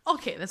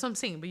 Okay, that's what I'm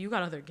saying. But you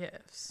got other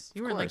gifts.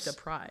 You were like Course.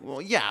 deprived.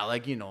 Well, yeah,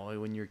 like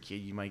when you're a kid,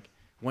 you might.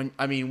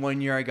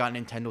 One year I got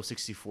Nintendo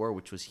 64,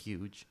 which was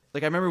huge.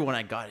 Like I remember when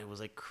I got it, it was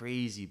like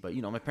crazy. But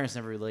my parents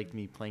never liked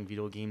me playing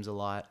video games a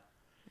lot.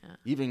 Yeah.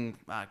 Even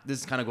this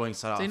is kind of going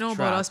off Do you know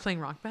track. about us playing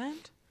Rock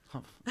Band?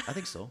 I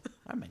think so.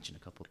 I mentioned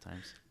a couple of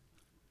times.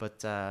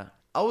 But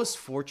I was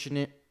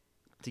fortunate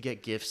to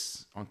get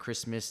gifts on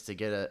Christmas. To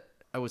get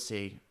I would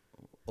say,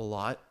 a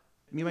lot.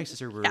 Me and my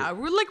sister were. Yeah,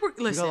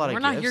 listen. a lot of We're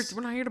not here. gifts.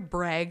 We're not here to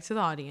brag to the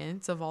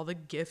audience of all the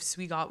gifts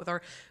we got with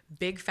our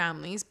big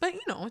families. But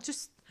it's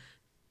just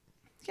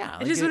Yeah,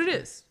 it is what it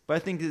is. But I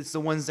think it's the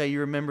ones that you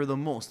remember the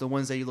most, the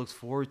ones that you looked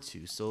forward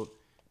to. So,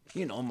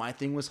 my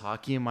thing was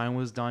hockey and mine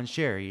was Don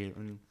Cherry.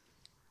 And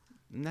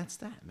that's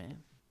that, man.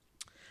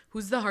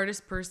 Who's the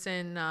hardest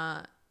person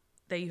that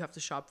you have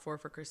to shop for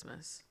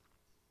Christmas?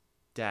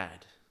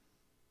 Dad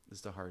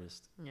is the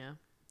hardest. Yeah.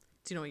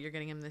 Do you know what you're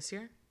getting him this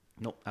year?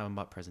 Nope, I haven't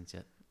bought presents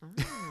yet.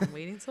 Oh,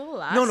 waiting till the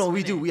last. No,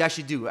 we do. minute. We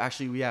actually do.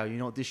 Actually, yeah.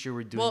 This year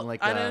we're doing Well,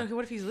 like. I don't know.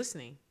 What if he's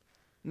listening?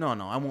 No,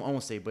 I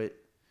won't say. But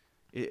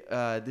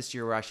this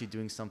year we're actually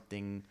doing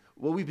something.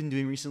 What we've been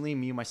doing recently,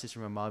 me and my sister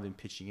and my mom have been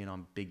pitching in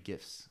on big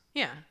gifts.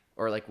 Yeah.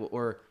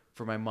 Or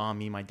for my mom,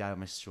 me, my dad, and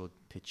my sister will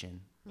pitch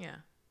in. Yeah.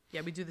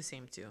 Yeah, we do the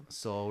same too.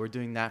 So we're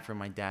doing that for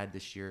my dad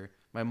this year.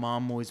 My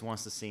mom always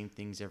wants the same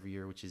things every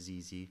year, which is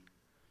easy.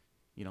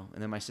 And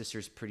then my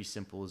sister's pretty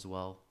simple as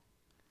well.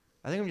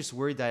 I think I'm just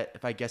worried that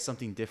if I get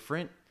something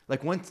different,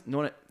 like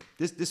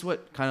this is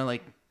what kind of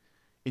like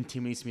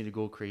intimidates me to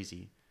go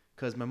crazy.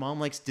 Because my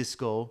mom likes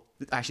disco.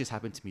 It actually has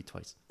happened to me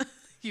twice.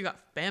 You got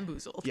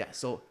bamboozled. Yeah,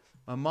 so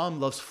my mom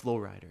loves Flow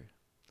Rider.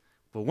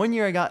 But one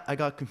year I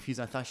got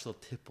confused. I thought she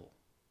loved Pitbull.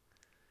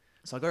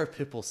 So I got her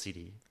Pitbull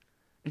CD.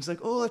 And she's like,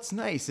 oh, that's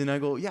nice. And I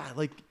go, yeah,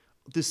 like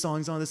this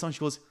song's on this song. She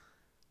goes,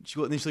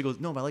 and then she goes,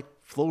 no, but I like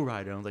Flow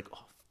Rider. And I'm like,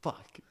 oh,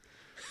 fuck.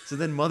 So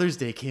then Mother's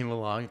Day came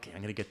along. Okay, I'm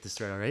going to get this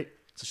right, all right?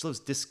 So she loves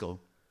disco.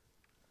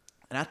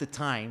 And at the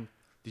time,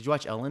 did you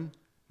watch Ellen?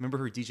 Remember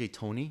her DJ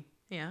Tony,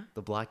 Yeah.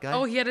 the black guy?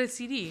 Oh, he had a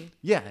CD.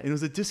 Yeah, and it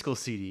was a disco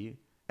CD.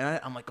 And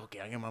I'm like,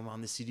 okay, I get my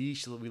mom the CD.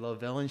 We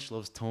love Ellen. She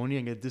loves Tony.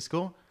 I get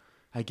disco.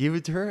 I gave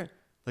it to her.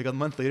 Like a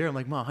month later, I'm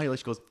like, Mom, how you like?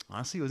 She goes,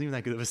 honestly, it wasn't even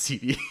that good of a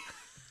CD.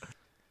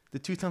 The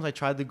 2 times I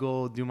tried to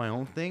go do my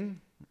own thing,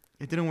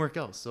 it didn't work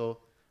out. So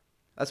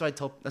that's why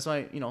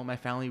my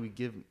family, we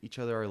give each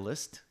other our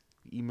list.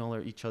 We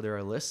email each other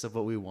our lists of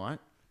what we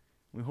want.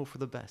 We hope for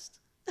the best.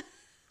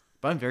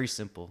 But I'm very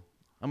simple.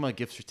 I'm a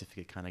gift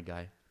certificate kind of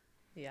guy.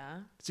 Yeah.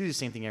 It's do the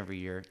same thing every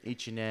year.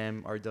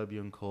 H&M, RW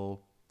and Co.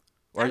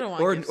 I don't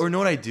want gift Or know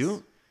what I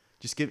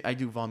certificates. do? I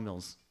do Von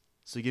Mills.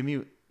 So you give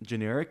me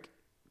generic,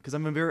 because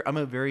I'm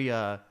a very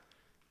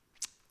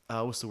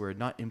what's the word?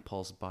 Not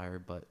impulse buyer,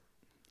 but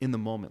in the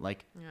moment.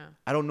 Like Yeah.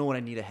 I don't know what I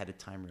need ahead of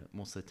time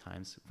most of the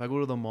times. If I go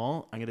to the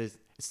mall,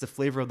 it's the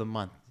flavor of the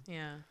month.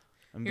 Yeah.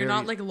 I'm You're very-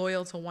 not like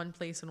loyal to one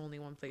place and only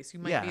one place. You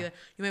might Yeah. you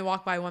might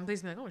walk by one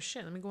place and be like, oh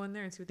shit, let me go in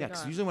there and see what Yeah, they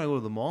because got. usually when I go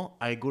to the mall,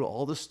 I go to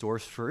all the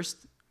stores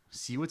first,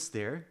 see what's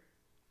there,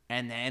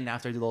 and then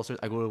after I do all the stores,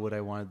 I go to what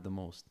I wanted the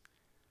most.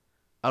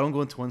 I don't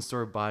go into one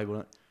store,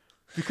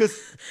 because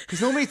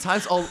so many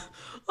times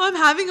I'm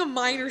having a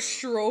minor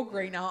stroke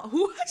right now.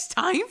 Who has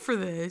time for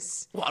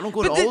this? I don't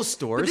go to all the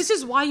stores. But this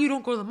is why you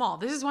don't go to the mall.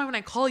 This is why when I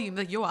call you, I'm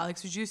like, yo,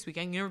 Alex, what'd you do this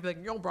weekend? You never be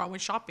like, yo, bro, I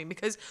went shopping.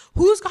 Because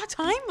who's got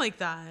time like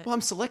that? Well,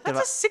 I'm selective.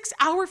 That's a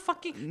 6-hour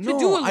fucking No, to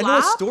do a I lap. know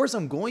what stores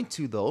I'm going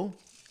to though.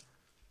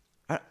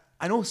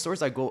 I know what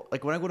stores I go,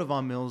 like when I go to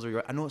Von Mills,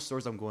 I know what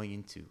stores I'm going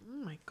into,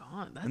 Oh my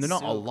god, that's and they're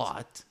not a soaked.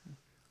 lot,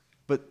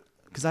 but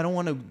because I don't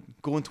want to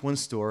go into one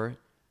store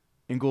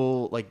and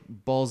go like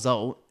balls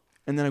out,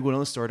 and then I go to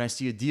another store and I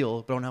see a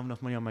deal, but I don't have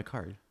enough money on my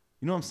card.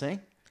 You know what I'm saying?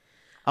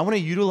 I want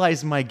to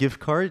utilize my gift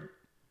card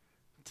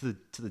to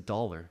the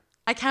dollar.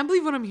 I can't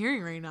believe what I'm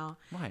hearing right now.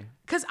 Why?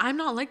 Because I'm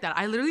not like that.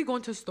 I literally go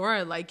into a store,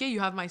 I like it.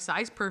 You have my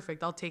size,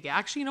 perfect. I'll take it.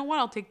 Actually, you know what?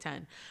 I'll take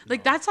 10.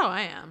 Like, that's how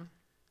I am.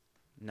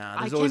 Nah, I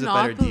there's always a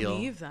better cannot deal.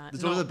 believe that.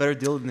 There's always No. a better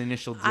deal than the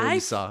initial deal you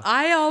saw.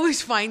 I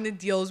always find the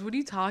deals. What are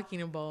you talking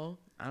about?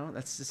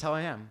 That's just how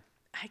I am.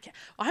 I can't.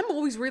 I'm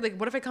always worried. Like,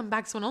 what if I come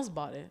back, someone else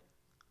bought it?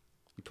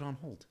 You put it on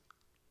hold.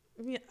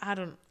 Yeah, I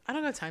don't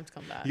got time to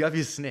come back. You gotta be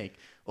a snake.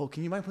 Oh,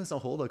 can you mind putting this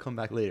on hold? I'll come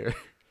back later.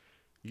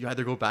 You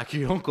either go back or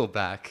you don't go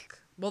back.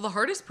 Well, the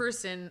hardest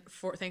person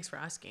for thanks for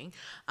asking.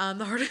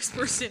 The hardest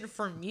person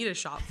for me to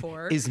shop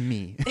for Is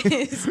me.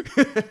 is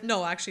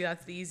no, actually,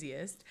 that's the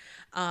easiest.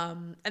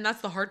 And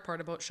that's the hard part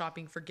about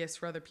shopping for gifts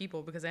for other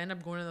people because I end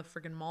up going to the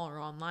freaking mall or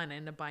online. I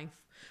end up buying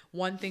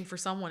one thing for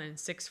someone and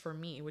six for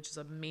me, which is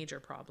a major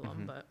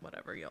problem. But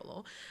whatever,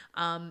 YOLO.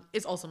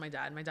 It's also my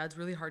dad. My dad's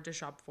really hard to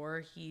shop for.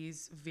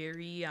 He's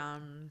very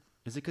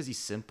Is it because he's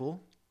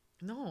simple?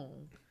 no.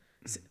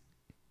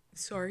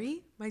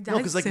 Sorry, my No, dad's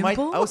because like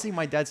simple. I was saying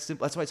my dad's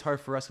simple. That's why it's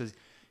hard for us because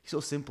he's so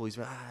simple. He's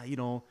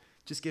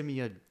just give me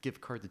a gift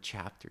card to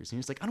Chapters. And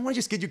he's like, I don't want to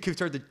just give you a gift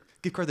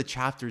card to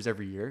Chapters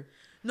every year.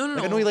 No,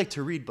 Like I know you like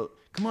to read, but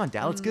come on,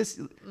 Dad, let's get.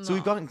 So no.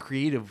 we've gotten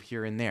creative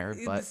here and there,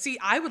 but See,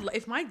 I would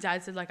if my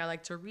dad said like I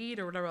like to read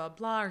or whatever, blah,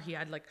 blah, or he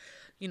had like,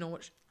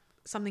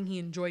 something he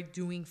enjoyed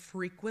doing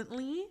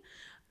frequently,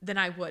 then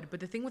I would. But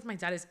the thing with my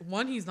dad is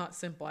one, he's not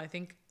simple. I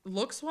think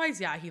looks wise,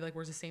 yeah, he like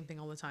wears the same thing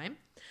all the time.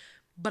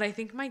 But I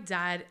think my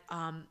dad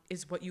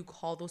is what you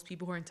call those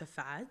people who are into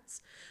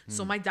fads.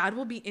 So my dad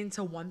will be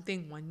into one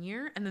thing one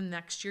year and then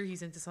next year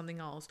he's into something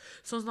else.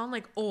 So it's not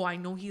like, oh, I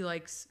know he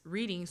likes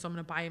reading, so I'm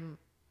going to buy him,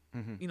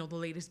 the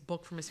latest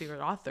book from his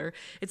favorite author.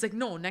 It's like,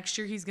 no, next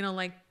year he's going to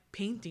like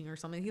painting or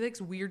something. He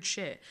likes weird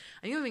shit.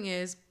 And the other thing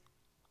is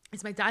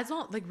my dad's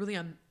not like really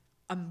a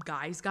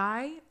guy's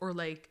guy or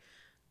like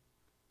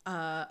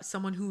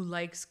someone who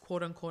likes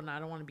quote unquote, and I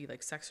don't want to be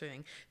like sex or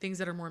anything, things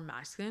that are more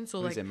masculine. So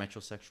is like it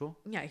metrosexual?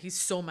 yeah, he's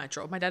so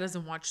metro. My dad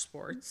doesn't watch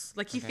sports.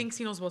 Like he thinks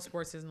he knows about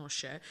sports. He doesn't know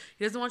shit.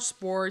 He doesn't watch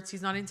sports.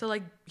 He's not into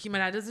like my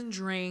dad doesn't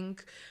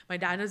drink. My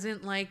dad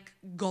doesn't like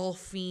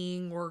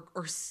golfing or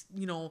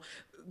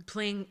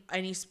playing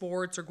any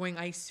sports or going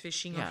ice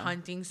fishing or Yeah.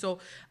 hunting. So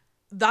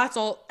that's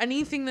all.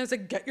 Anything that's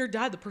like get your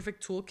dad the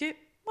perfect toolkit.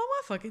 Well,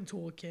 my fucking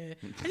toolkit.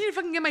 I need to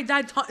fucking get my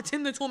dad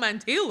Tim the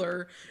Toolman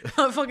Taylor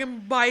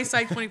fucking buy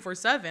side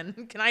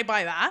 24/7. Can I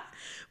buy that?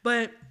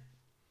 But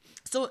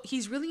so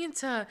he's really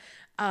into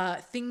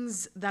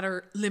things that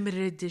are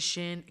limited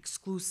edition,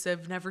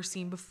 exclusive, never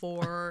seen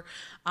before,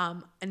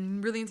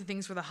 and really into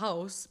things for the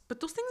house. But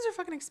those things are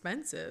fucking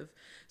expensive.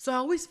 So I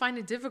always find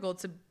it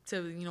difficult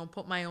to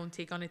put my own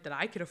take on it that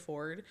I could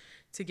afford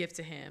to give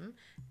to him.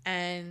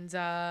 And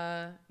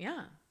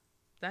yeah.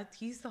 That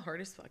he's the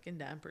hardest fucking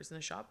damn person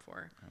to shop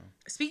for. Oh.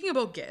 Speaking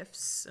about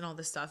gifts and all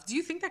this stuff, do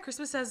you think that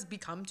Christmas has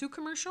become too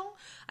commercial?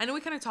 I know we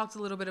kind of talked a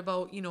little bit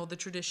about, the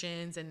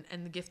traditions and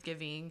the gift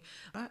giving.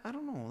 I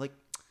don't know. Like,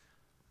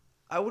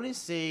 I wouldn't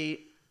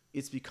say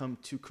it's become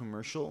too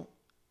commercial.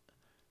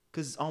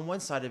 Because on one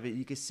side of it,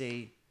 you could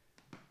say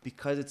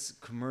because it's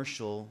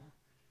commercial,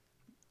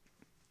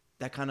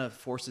 that kind of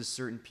forces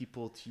certain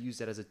people to use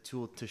that as a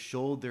tool to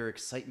show their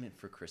excitement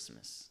for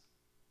Christmas.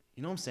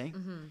 You know what I'm saying?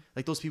 Mm-hmm.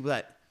 Like those people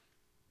that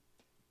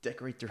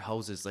decorate their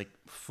houses like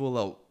full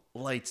out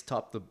lights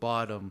top to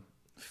bottom,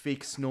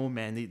 fake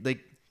snowman. They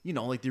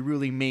they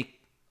really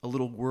make a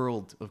little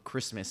world of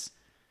Christmas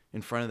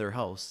in front of their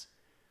house.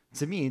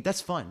 To me,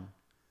 that's fun.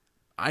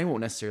 I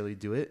won't necessarily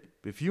do it,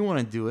 but if you want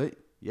to do it,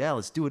 yeah,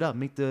 let's do it up.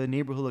 Make the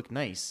neighborhood look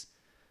nice.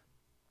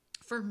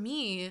 For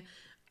me,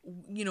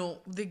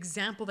 the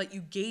example that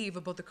you gave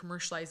about the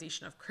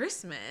commercialization of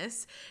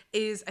Christmas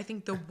is, I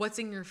think, the what's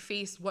in your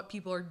face, what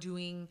people are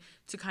doing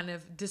to kind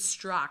of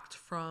distract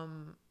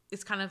from.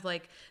 It's kind of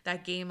like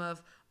that game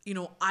of,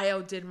 I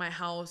outdid my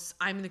house.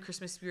 I'm in the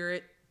Christmas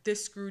spirit.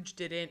 This Scrooge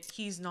didn't.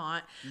 He's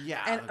not.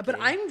 Yeah.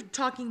 But I'm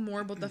talking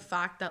more about the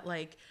fact that,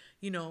 like,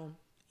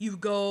 you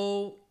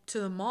go to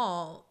the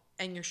mall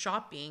and you're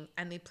shopping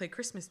and they play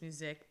Christmas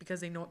music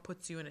because they know it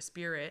puts you in a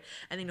spirit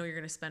and they know you're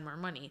going to spend more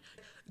money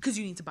because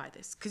you need to buy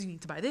this, because you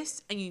need to buy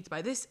this, and you need to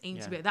buy this, and you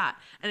need to buy that.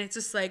 And it's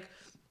just like,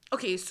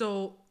 okay,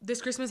 so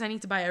this Christmas I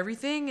need to buy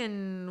everything,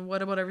 and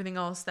what about everything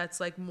else that's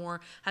like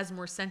has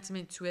more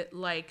sentiment to it,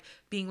 like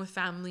being with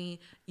family,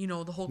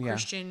 the whole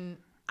Christian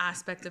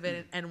aspect of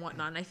it and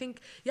whatnot. And I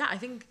think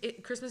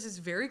Christmas is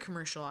very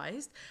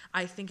commercialized.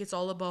 I think it's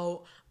all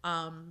about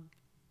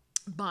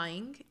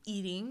buying,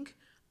 eating,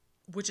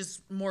 which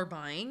is more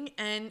buying,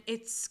 and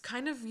it's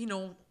kind of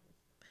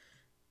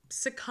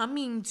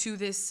succumbing to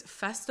this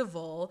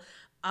festival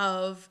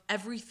of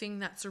everything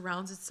that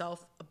surrounds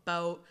itself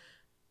about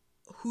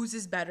whose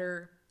is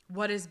better,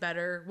 what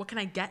can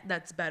I get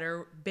that's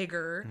better,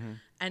 bigger,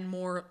 and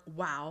more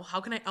wow.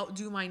 How can I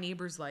outdo my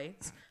neighbor's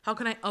lights? How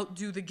can I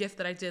outdo the gift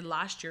that I did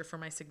last year for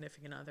my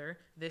significant other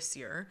this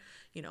year?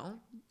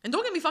 And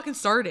don't get me fucking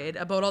started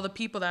about all the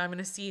people that I'm going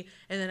to see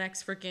in the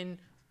next freaking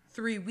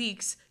 3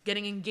 weeks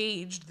getting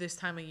engaged this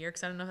time of year,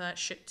 because I don't know that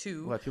shit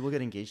too. What, people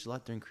get engaged a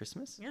lot during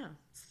Christmas? Yeah.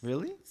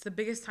 Really? It's the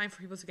biggest time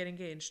for people to get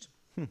engaged.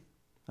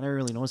 I never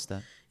really noticed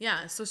that.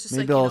 Yeah, so it's just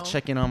maybe like, I'll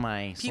check in on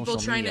my people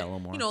social trying media to, a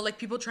little more. like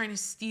people trying to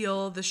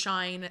steal the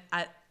shine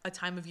at a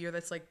time of year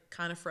that's like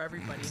kind of for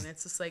everybody, and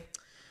it's just like,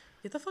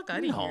 get the fuck out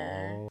of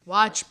here.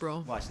 Watch,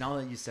 bro. Watch, now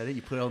that you said it,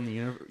 you put it out in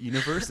the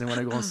universe, and when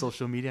I go on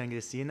social media, I'm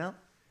going to see it now.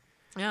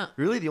 Yeah.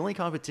 Really, the only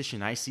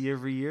competition I see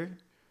every year,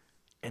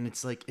 and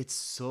it's like, it's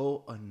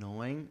so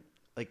annoying.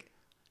 Like,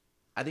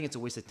 I think it's a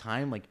waste of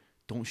time. Like,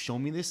 don't show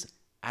me this.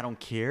 I don't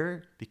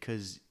care,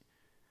 because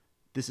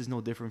this is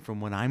no different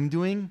from what I'm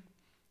doing.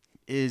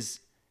 is,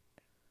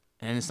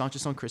 and it's not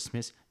just on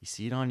Christmas. You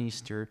see it on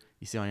Easter.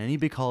 You see it on any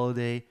big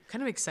holiday.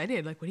 Kind of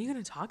excited. Like, what are you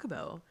going to talk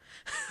about?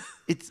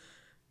 It's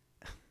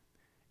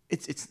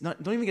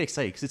not. Don't even get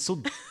excited because it's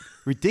so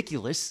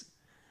ridiculous.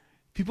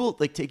 People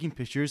like taking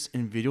pictures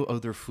and video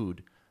of their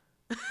food,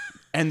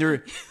 and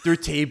their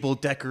table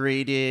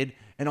decorated,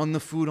 and on the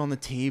food on the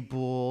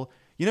table.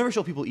 You never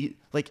show people eat.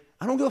 Like,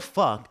 I don't give a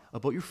fuck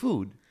about your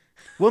food.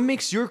 What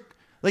makes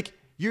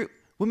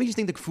what makes you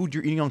think the food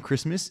you're eating on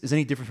Christmas is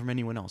any different from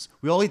anyone else?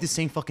 We all eat the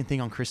same fucking thing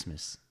on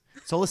Christmas.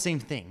 It's all the same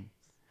thing.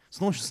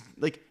 So no one's just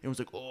like, it was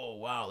like, oh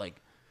wow, like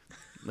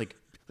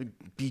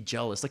be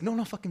jealous. Like, no, I'm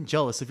not fucking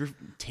jealous of your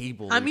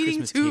table. I'm your eating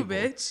Christmas too, table.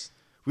 bitch.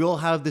 We all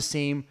have the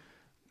same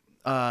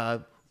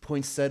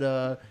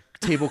poinsettia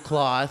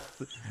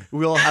tablecloth.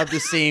 We all have the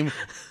same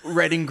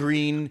red and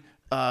green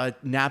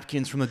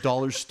napkins from the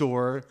dollar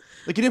store.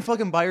 Like, you didn't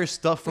fucking buy your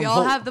stuff from We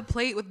all home. have the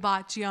plate with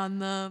bocce on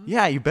them.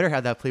 Yeah, you better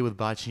have that plate with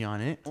bocce on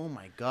it. Oh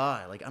my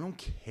god, like, I don't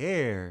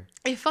care.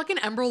 If fucking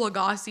Emeril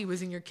Lagasse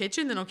was in your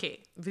kitchen, then okay,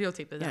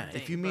 videotape the damn Yeah,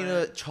 thing. if you made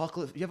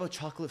but you have a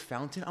chocolate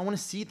fountain, I want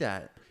to see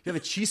that. You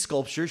have a cheese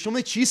sculpture, show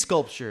me the cheese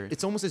sculpture.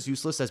 It's almost as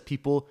useless as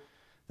people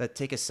that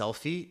take a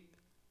selfie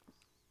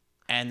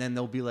and then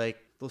they'll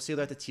say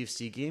they're at the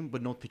TFC game,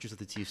 but no pictures of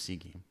the TFC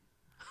game.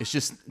 It's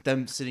just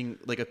them sitting,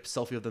 like a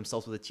selfie of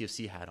themselves with a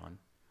TFC hat on.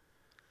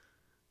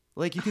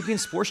 Like, you could be in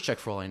Sports Check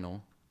for all I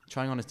know,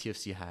 trying on a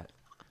TFC hat.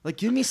 Like,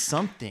 give me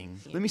something.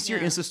 Let me see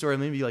your Insta story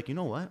and maybe be like, you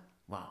know what?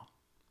 Wow,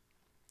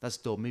 that's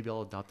dope. Maybe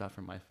I'll adopt that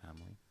from my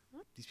family.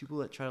 These people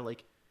that try to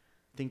like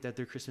think that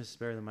their Christmas is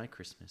better than my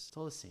Christmas. It's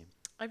all the same.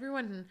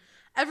 Everyone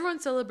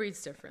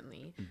celebrates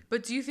differently.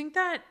 But do you think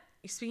that,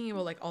 speaking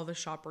about like all the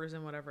shoppers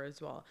and whatever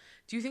as well,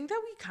 do you think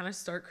that we kind of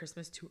start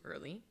Christmas too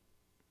early?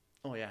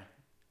 Oh yeah,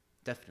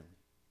 definitely.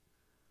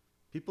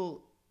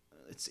 People,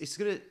 it's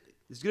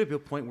gonna be a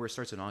point where it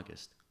starts in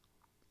August.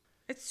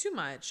 It's too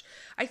much.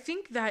 I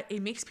think that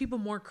it makes people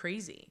more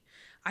crazy.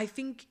 I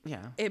think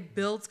it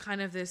builds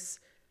kind of this.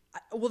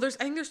 Well, I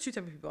think there's two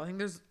types of people. I think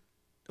there's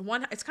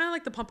one. It's kind of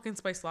like the pumpkin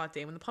spice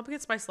latte. When the pumpkin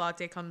spice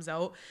latte comes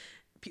out,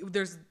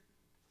 there's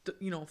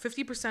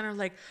 50% are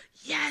like,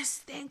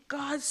 yes, thank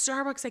God,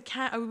 Starbucks.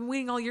 I've been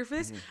waiting all year for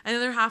this. And the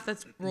other half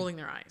that's rolling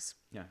their eyes.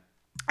 Yeah.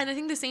 And I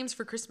think the same's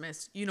for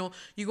Christmas. You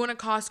go into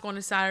Costco on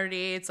a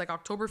Saturday, it's like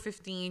October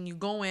 15, you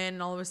go in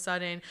and all of a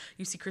sudden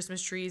you see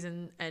Christmas trees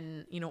and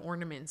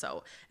ornaments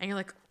out. And you're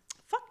like,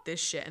 fuck this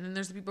shit. And then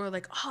there's the people who are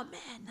like, oh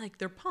man, like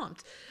they're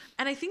pumped.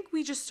 And I think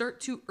we just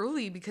start too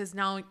early because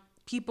now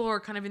people are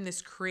kind of in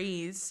this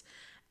craze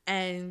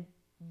and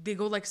they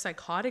go like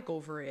psychotic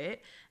over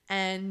it.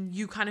 And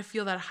you kind of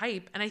feel that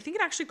hype. And I think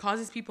it actually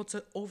causes people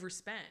to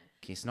overspend.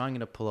 Okay, so now I'm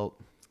going to pull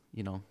out,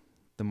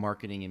 the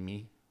marketing in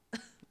me.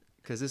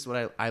 Because this is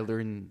what I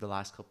learned the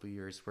last couple of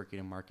years working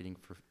in marketing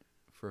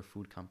for a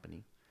food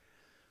company.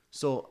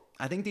 So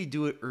I think they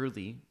do it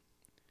early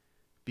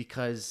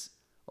because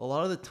a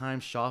lot of the time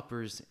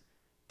shoppers,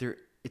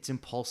 it's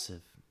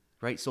impulsive,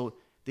 right? So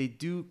they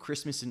do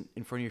Christmas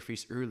in front of your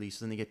face early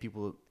so then they get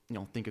people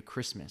to, think of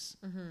Christmas.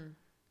 Mm-hmm.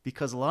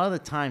 Because a lot of the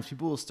times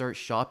people will start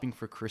shopping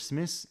for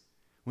Christmas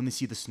when they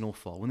see the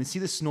snowfall. When they see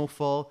the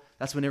snowfall,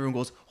 that's when everyone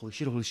goes, holy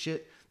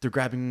shit. They're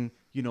grabbing,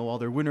 all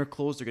their winter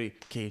clothes. They're getting,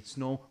 okay,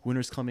 snow,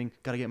 winter's coming.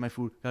 Gotta get my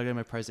food. Gotta get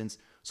my presents.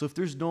 So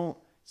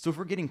if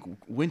we're getting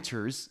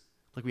winters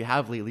like we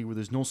have lately where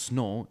there's no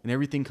snow and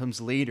everything comes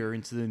later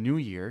into the new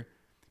year,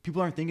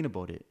 people aren't thinking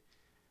about it.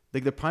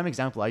 Like the prime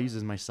example I use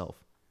is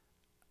myself.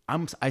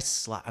 I'm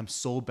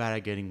so bad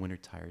at getting winter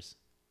tires.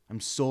 I'm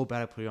so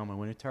bad at putting on my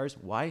winter tires.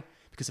 Why?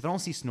 Because if I don't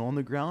see snow on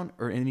the ground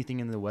or anything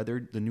in the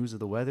weather, the news of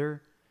the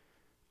weather,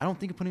 I don't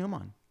think of putting them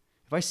on.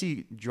 If I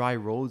see dry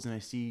roads and I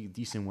see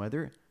decent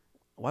weather,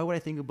 why would I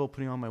think about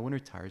putting on my winter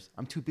tires?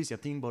 I'm too busy. I'm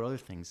thinking about other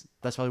things.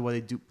 That's probably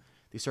why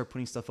they start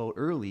putting stuff out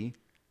early,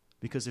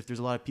 because if there's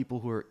a lot of people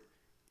who are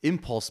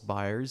impulse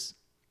buyers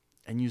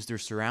and use their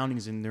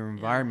surroundings and their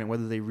environment,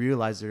 whether they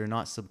realize it or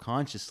not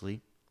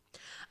subconsciously.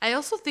 I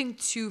also think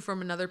too,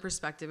 from another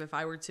perspective, if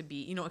I were to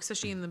be,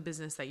 especially in the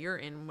business that you're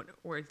in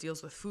where it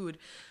deals with food,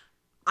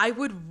 I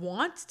would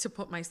want to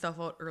put my stuff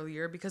out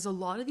earlier because a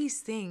lot of these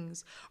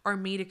things are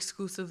made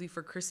exclusively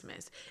for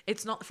Christmas.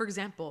 It's not, for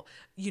example,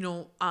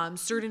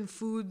 certain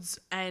foods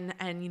and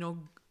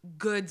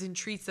goods and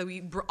treats that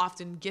we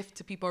often gift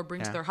to people or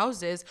bring to their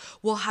houses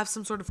will have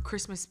some sort of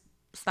Christmas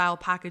style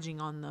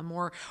packaging on them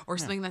or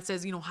something that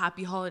says,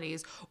 happy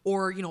holidays,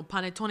 or,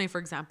 panettone, for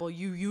example,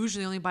 you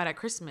usually only buy it at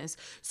Christmas.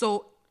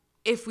 So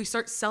if we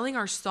start selling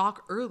our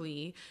stock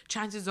early,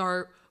 chances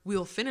are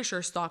we'll finish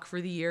our stock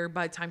for the year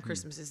by the time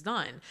Christmas is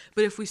done.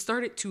 But if we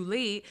start it too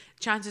late,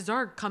 chances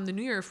are come the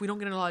new year, if we don't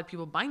get a lot of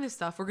people buying this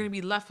stuff, we're going to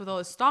be left with all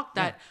this stock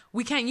that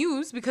we can't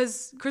use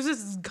because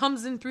Christmas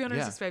comes in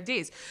 365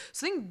 days.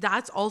 So I think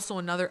that's also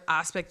another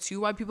aspect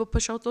too why people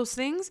push out those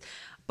things.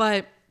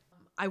 But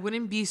I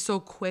wouldn't be so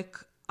quick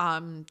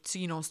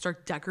to,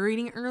 start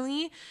decorating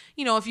early.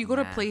 If you go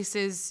to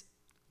places...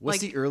 What's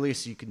the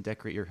earliest you can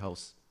decorate your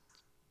house?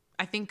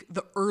 I think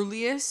the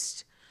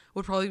earliest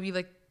would probably be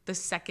like the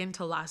second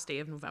to last day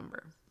of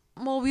November.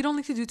 Well, we don't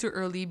like to do too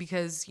early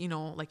because, you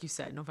know, like you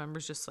said,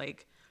 November's just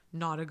like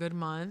not a good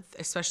month,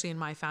 especially in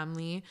my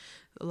family.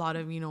 A lot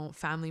of, you know,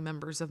 family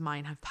members of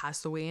mine have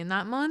passed away in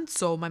that month.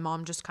 So my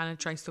mom just kind of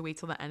tries to wait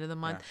till the end of the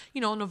month. Yeah.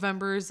 You know,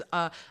 November's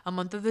a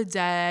month of the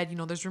dead. You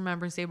know, there's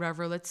Remembrance Day,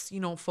 whatever. Let's, you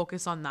know,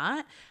 focus on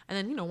that. And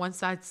then, you know, once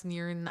that's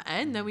nearing the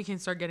end, then we can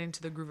start getting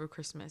into the groove of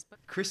Christmas. But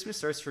Christmas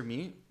starts for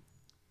me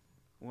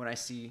when I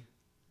see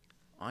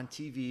on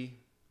TV,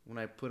 when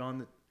I turn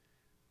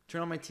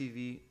on my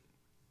TV,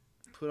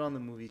 put on the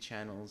movie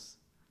channels,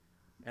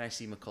 and I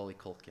see Macaulay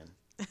Culkin.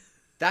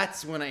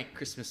 That's when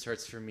Christmas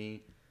starts for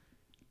me.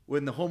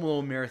 When the Home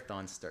Alone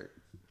marathons start.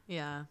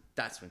 yeah,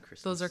 That's when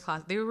Christmas. those are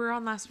class. They were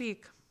on last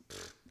week.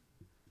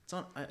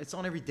 It's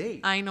on every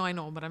day. I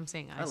know, but I'm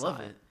saying I saw love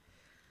it.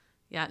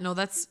 Yeah, no,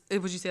 that's.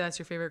 Would you say that's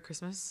your favorite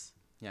Christmas?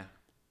 Yeah.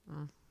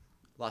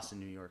 Lost in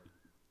New York.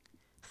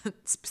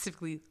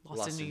 Specifically,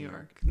 Lost in New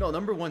York. No,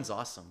 number one's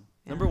awesome.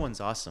 Yeah. Number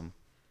one's awesome.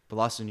 But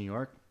Lost in New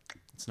York,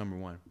 it's number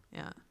one.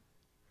 Yeah,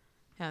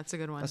 yeah, it's a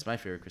good one. That's my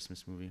favorite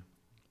Christmas movie.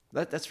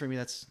 That's for me.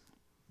 That's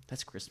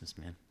Christmas,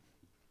 man.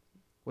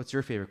 What's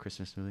your favorite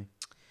Christmas movie?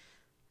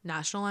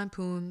 National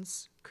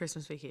Lampoon's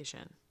Christmas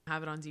Vacation. I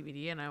have it on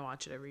DVD and I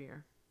watch it every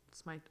year.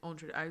 It's my own.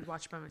 I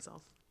watch it by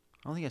myself.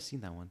 I don't think I've seen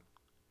that one.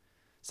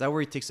 Is that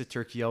where he takes the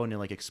turkey out and it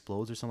like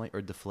explodes or something,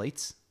 or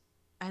deflates?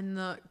 And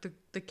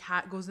the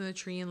cat goes in the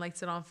tree and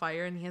lights it on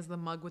fire, and he has the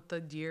mug with the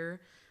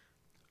deer.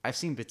 I've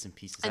seen bits and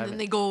pieces. And then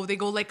they go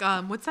like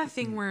what's that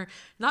thing where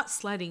not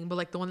sledding, but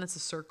like the one that's a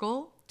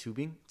circle,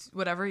 tubing.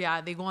 whatever.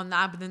 Yeah, they go on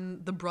that, but then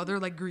the brother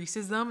like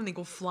greases them and they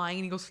go flying,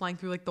 and he goes flying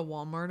through like the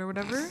Walmart or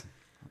whatever.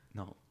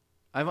 No,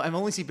 I've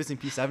only seen bits and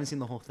pieces. I haven't seen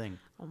the whole thing.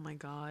 Oh my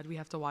God, we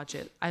have to watch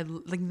it. I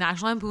like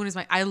National Lampoon is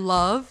I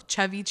love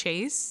Chevy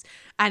Chase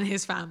and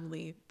his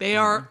family. They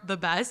are the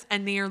best,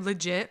 and they are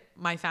legit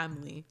my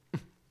family.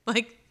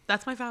 Like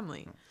that's my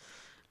family.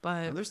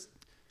 But Well,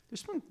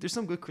 there's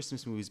some good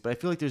Christmas movies, but I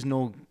feel like there's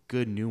no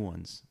good new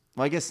ones.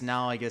 Well, I guess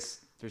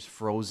there's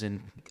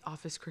Frozen.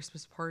 Office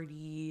Christmas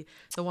Party,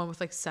 the one with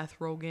like Seth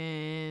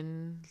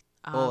Rogen.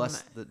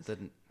 That's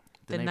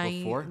the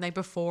night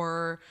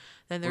before.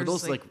 Then Or there's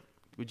those like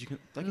would you?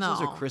 I guess no,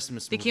 those are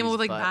Christmas. They came up with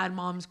like but Bad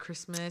Moms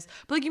Christmas,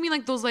 but like you mean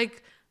like those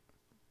like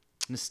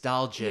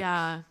nostalgic.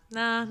 yeah,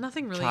 nah,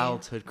 nothing really.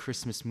 Childhood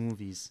Christmas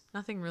movies.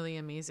 Nothing really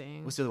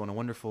amazing. What's the other one? A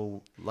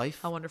Wonderful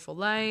Life. A Wonderful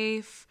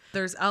Life.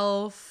 There's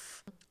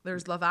Elf.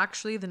 There's Love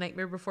Actually, The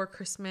Nightmare Before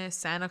Christmas,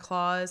 Santa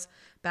Claus,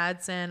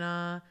 Bad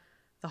Santa,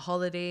 The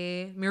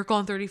Holiday, Miracle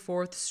on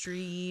 34th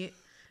Street,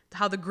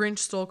 How the Grinch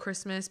Stole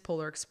Christmas,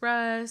 Polar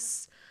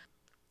Express.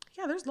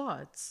 Yeah, there's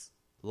lots.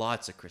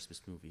 Lots of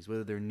Christmas movies,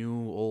 whether they're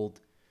new, old.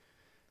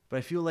 But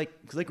I feel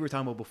like, because like we were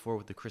talking about before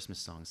with the Christmas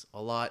songs,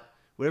 a lot,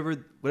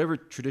 whatever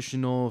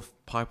traditional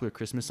popular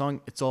Christmas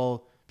song, it's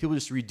all people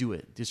just redo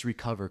it, just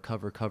recover,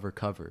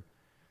 cover.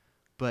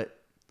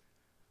 But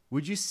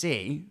would you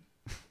say,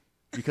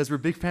 because we're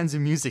big fans of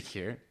music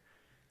here,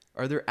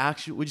 would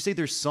you say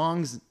there's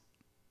songs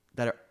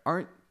that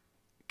aren't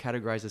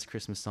categorized as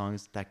Christmas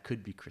songs that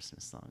could be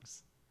Christmas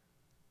songs?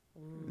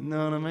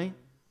 Know what I mean?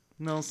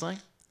 Know what I'm saying?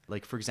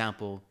 Like, for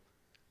example,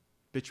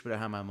 Bitch Better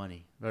Have My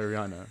Money by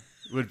Rihanna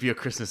would be a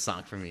Christmas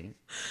song for me.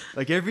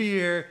 Like, every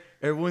year,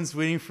 everyone's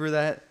waiting for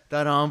that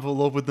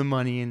envelope with the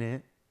money in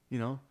it, you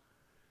know?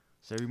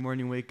 So every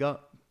morning you wake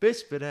up,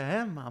 bitch better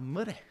have my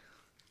money.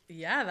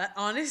 Yeah, that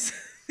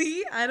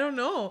honestly, I don't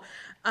know.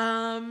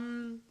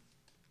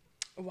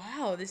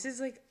 Wow, this is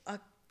like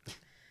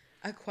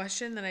a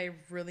question that I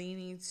really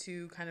need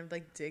to kind of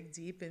like dig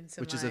deep into.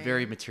 Which is a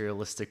very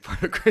materialistic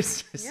part of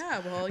Christmas.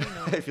 Yeah, well, you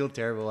know. I feel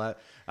terrible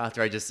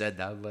after I just said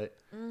that, but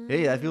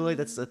hey, I feel like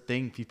that's the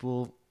thing.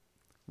 People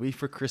wait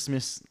for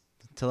Christmas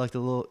to collect a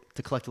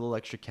little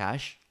extra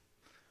cash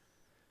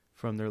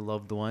from their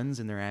loved ones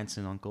and their aunts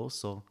and uncles.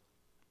 So,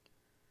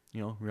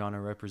 you know,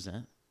 Rihanna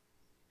represent.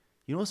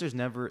 You know,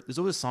 there's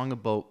always a song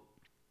about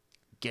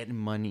getting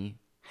money,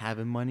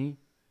 having money.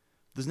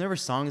 There's never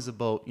songs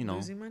about, you know,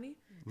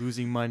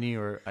 losing money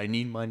or I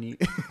need money.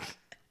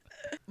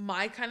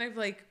 My kind of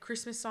like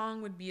Christmas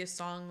song would be a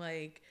song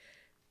like,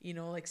 you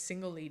know, like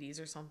Single Ladies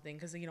or something.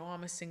 Because, you know,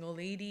 I'm a single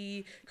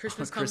lady.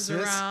 Christmas comes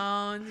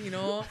around, you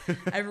know.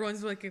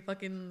 Everyone's like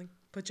fucking like,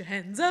 put your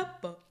hands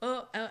up.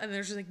 And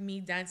there's just like me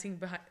dancing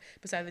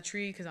beside the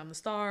tree because I'm the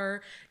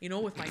star, you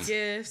know, with my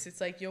gifts.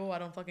 It's like, yo, I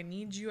don't fucking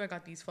need you. I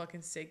got these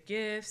fucking sick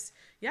gifts.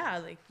 Yeah,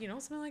 like, you know,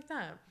 something like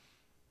that.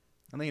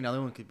 I think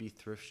another one could be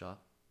Thrift Shop.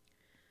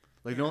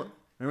 Like, you know,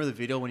 remember the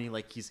video when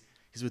he's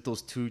with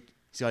those two,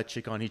 he's got a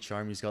chick on each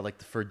arm, he's got like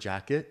the fur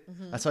jacket.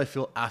 Mm-hmm. That's how I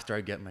feel after I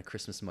get my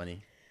Christmas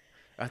money.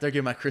 After I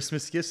get my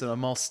Christmas gifts and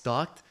I'm all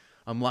stocked,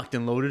 I'm locked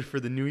and loaded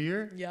for the new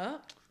year. Yeah.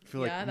 I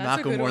feel like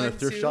Macklemore in the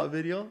Thrift Shop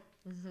video.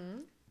 Mm-hmm.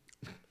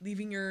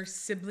 Leaving your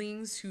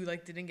siblings who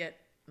like didn't get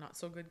not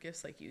so good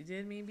gifts like you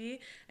did maybe,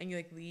 and you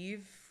like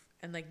leave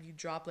and like you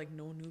drop like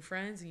no new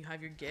friends and you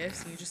have your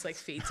gifts and you just like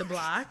fade to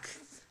black.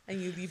 And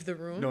you leave the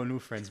room. No new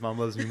friends. Mom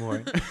loves me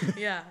more.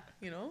 Yeah,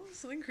 you know,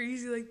 something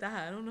crazy like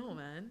that. I don't know,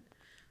 man.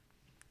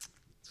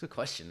 It's a good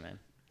question, man.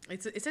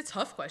 It's a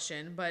tough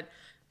question, but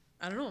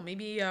I don't know.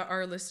 Maybe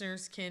our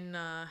listeners can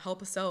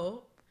help us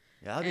out.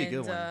 Yeah, that'd be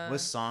a good one. What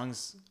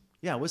songs?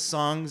 Yeah, what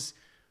songs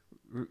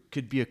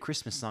could be a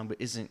Christmas song but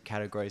isn't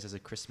categorized as a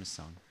Christmas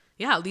song?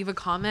 Yeah, leave a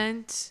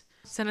comment.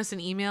 Send us an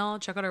email.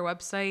 Check out our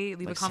website.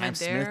 Leave a comment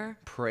Sam there. Smith,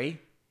 Pray.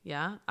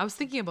 Yeah, I was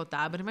thinking about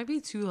that, but it might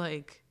be too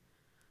like.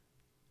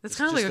 That's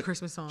kind of like a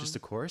Christmas song. Just a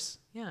chorus.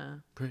 Yeah.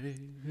 Pray.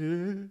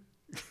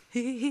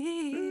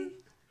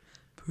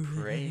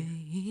 Pray.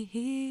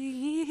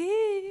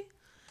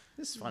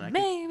 This is fun.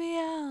 Maybe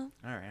I'll.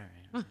 All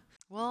right.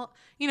 Well,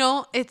 you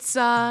know, it's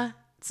the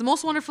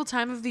most wonderful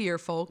time of the year,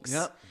 folks.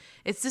 Yep.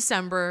 It's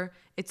December.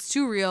 It's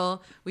too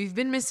real. We've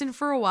been missing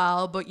for a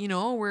while, but you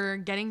know, we're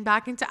getting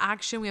back into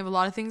action. We have a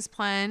lot of things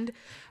planned.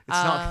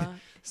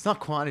 It's not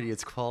quantity,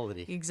 it's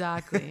quality.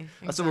 Exactly.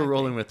 That's what we're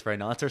rolling with right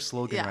now. That's our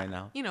slogan right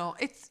now. You know,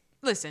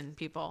 listen,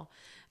 people.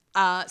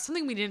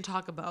 Something we didn't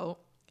talk about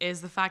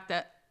is the fact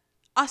that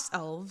us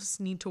elves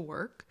need to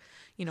work.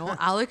 You know,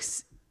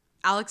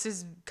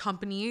 Alex's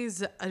company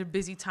is at a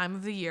busy time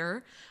of the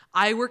year.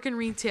 I work in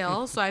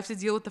retail, so I have to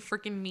deal with the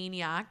freaking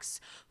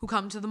maniacs who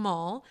come to the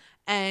mall.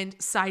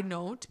 And side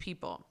note,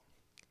 people,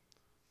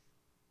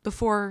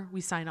 before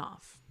we sign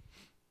off,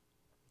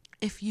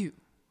 if you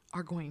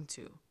are going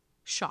to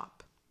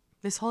shop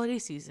this holiday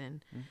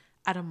season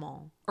at a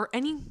mall or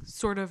any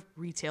sort of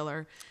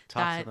retailer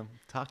Talk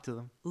to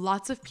them.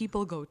 Lots of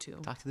people go to,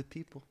 Talk to the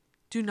people.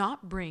 do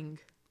not bring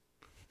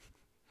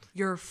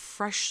your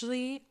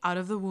freshly out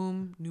of the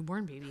womb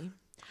newborn baby.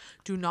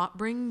 Do not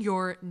bring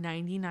your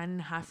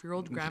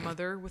 99.5-year-old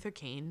grandmother with a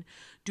cane.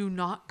 Do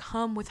not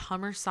come with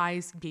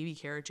Hummer-sized baby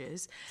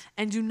carriages.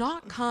 And do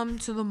not come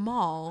to the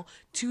mall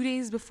 2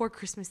 days before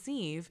Christmas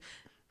Eve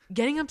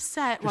getting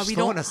upset why we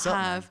don't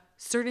have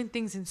certain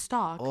things in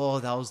stock. Oh,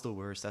 that was the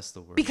worst. That's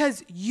the worst.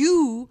 Because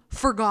you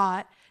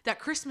forgot that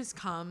Christmas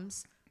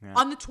comes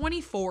on the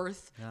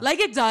 24th, like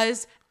it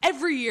does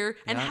every year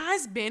and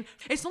has been.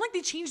 It's not like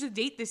they changed the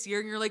date this year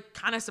and you're like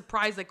kind of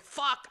surprised, like,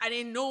 fuck, I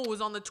didn't know it was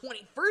on the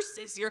 21st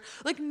this year.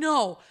 Like,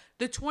 no,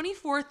 the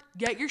 24th,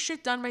 get your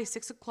shit done by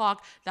 6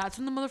 o'clock. That's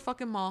when the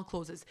motherfucking mall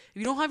closes.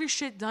 If you don't have your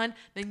shit done,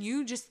 then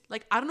you just,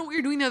 like, I don't know what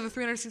you're doing the other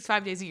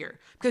 365 days a year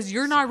because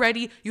you're not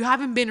ready, you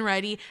haven't been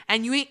ready,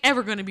 and you ain't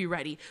ever going to be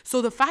ready.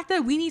 So the fact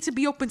that we need to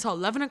be open till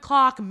 11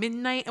 o'clock,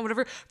 midnight, and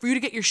whatever for you to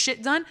get your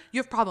shit done, you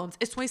have problems.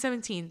 It's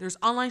 2017. There's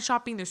online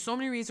shopping. There's so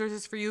many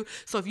resources for you.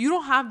 So if you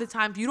don't have the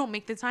time, if you don't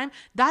make the time,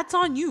 that's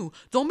on you.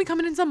 Don't be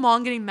coming into the mall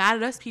and getting mad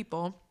at us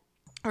people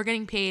or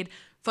getting paid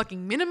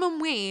fucking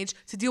minimum wage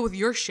to deal with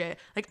your shit.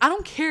 Like, I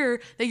don't care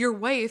that your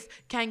wife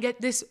can't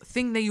get this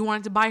thing that you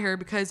wanted to buy her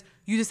because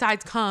you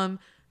decide to come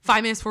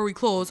 5 minutes before we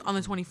close on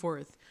the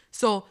 24th.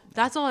 So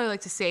that's all I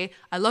like to say.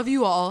 I love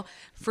you all.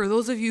 For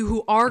those of you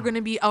who are going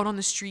to be out on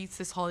the streets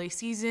this holiday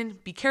season,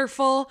 be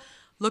careful.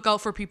 Look out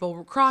for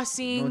people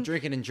crossing. No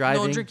drinking and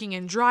driving. No drinking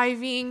and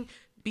driving.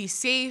 Be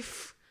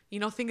safe. You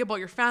know, think about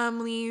your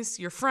families,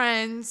 your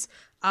friends.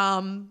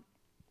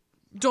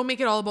 Don't make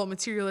it all about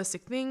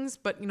materialistic things,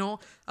 but, you know,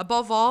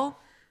 above all,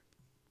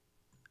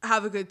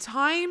 have a good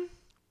time.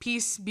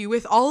 Peace be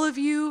with all of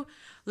you.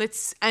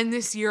 Let's end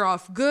this year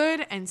off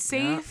good and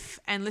safe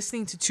and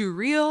listening to Too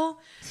Real.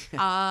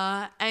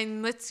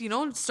 And let's, you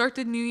know, start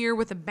the new year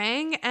with a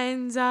bang.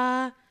 And,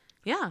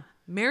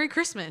 Merry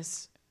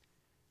Christmas.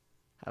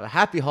 Have a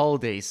happy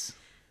holidays.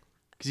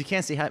 Because you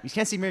can't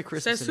say Merry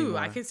Christmas Says who?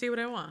 anymore. I can say what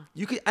I want.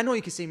 I know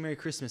you can say Merry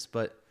Christmas,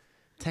 but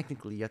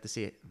technically you have to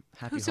say it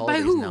Happy Who said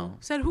Holidays by who? now.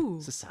 Said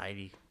who?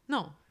 Society.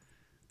 No.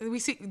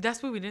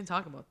 That's why we didn't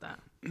talk about that.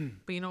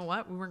 But you know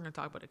what? We weren't going to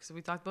talk about it because if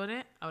we talked about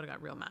it, I would have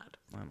got real mad.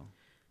 I don't know.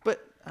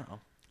 But I don't know.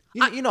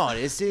 You know what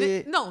it is.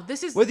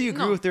 This is whether you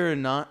agree with it or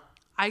not.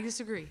 I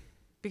disagree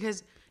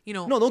because, you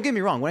know. No, don't get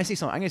me wrong. When I say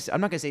something, I'm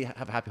not gonna say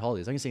have a happy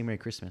holidays. I'm gonna say Merry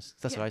Christmas.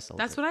 That's what I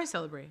celebrate. That's what I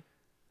celebrate.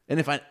 And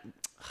if I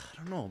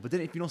don't know, but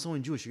then if you know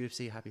someone Jewish, you're gonna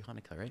say Happy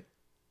Hanukkah, right?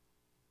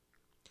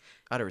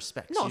 Out of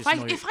respect. No, so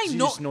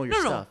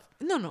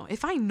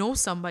if I know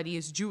somebody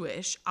is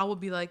Jewish, I will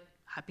be like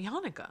Happy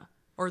Hanukkah,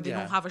 or they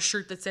don't have a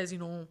shirt that says, you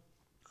know,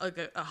 like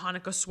a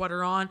Hanukkah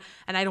sweater on,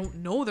 and I don't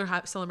know they're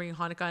celebrating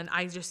Hanukkah, and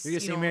I just you're gonna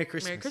say Merry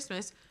Christmas. Merry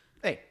Christmas.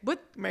 Hey,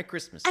 but Merry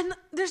Christmas. And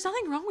there's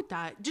nothing wrong with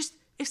that. Just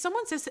if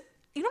someone says,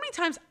 you know, how many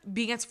times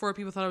being at Sephora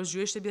people thought I was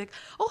Jewish, they'd be like,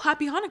 "Oh,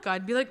 Happy Hanukkah."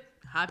 I'd be like,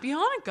 "Happy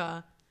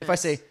Hanukkah." If I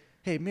say,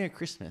 "Hey, Merry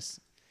Christmas,"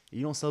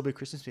 you don't celebrate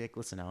Christmas, be like,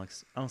 "Listen,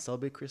 Alex, I don't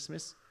celebrate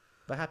Christmas,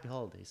 but Happy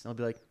Holidays." And I'll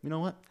be like, "You know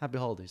what? Happy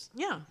Holidays."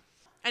 Yeah.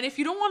 And if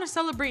you don't want to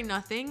celebrate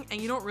nothing and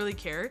you don't really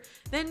care,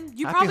 then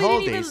you Happy probably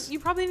holidays.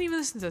 didn't even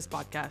listen to this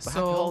podcast. But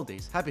so Happy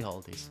Holidays. Happy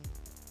Holidays.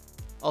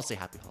 I'll say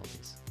Happy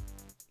Holidays.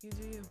 You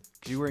do you.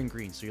 Because you're wearing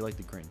green, so you're like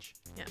the Grinch.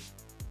 Yeah.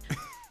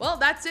 Well,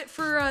 that's it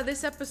for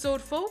this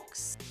episode,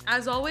 folks.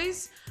 As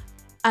always,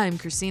 I'm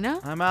Christina.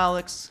 I'm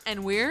Alex.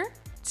 And we're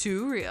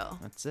Too Real.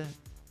 That's it.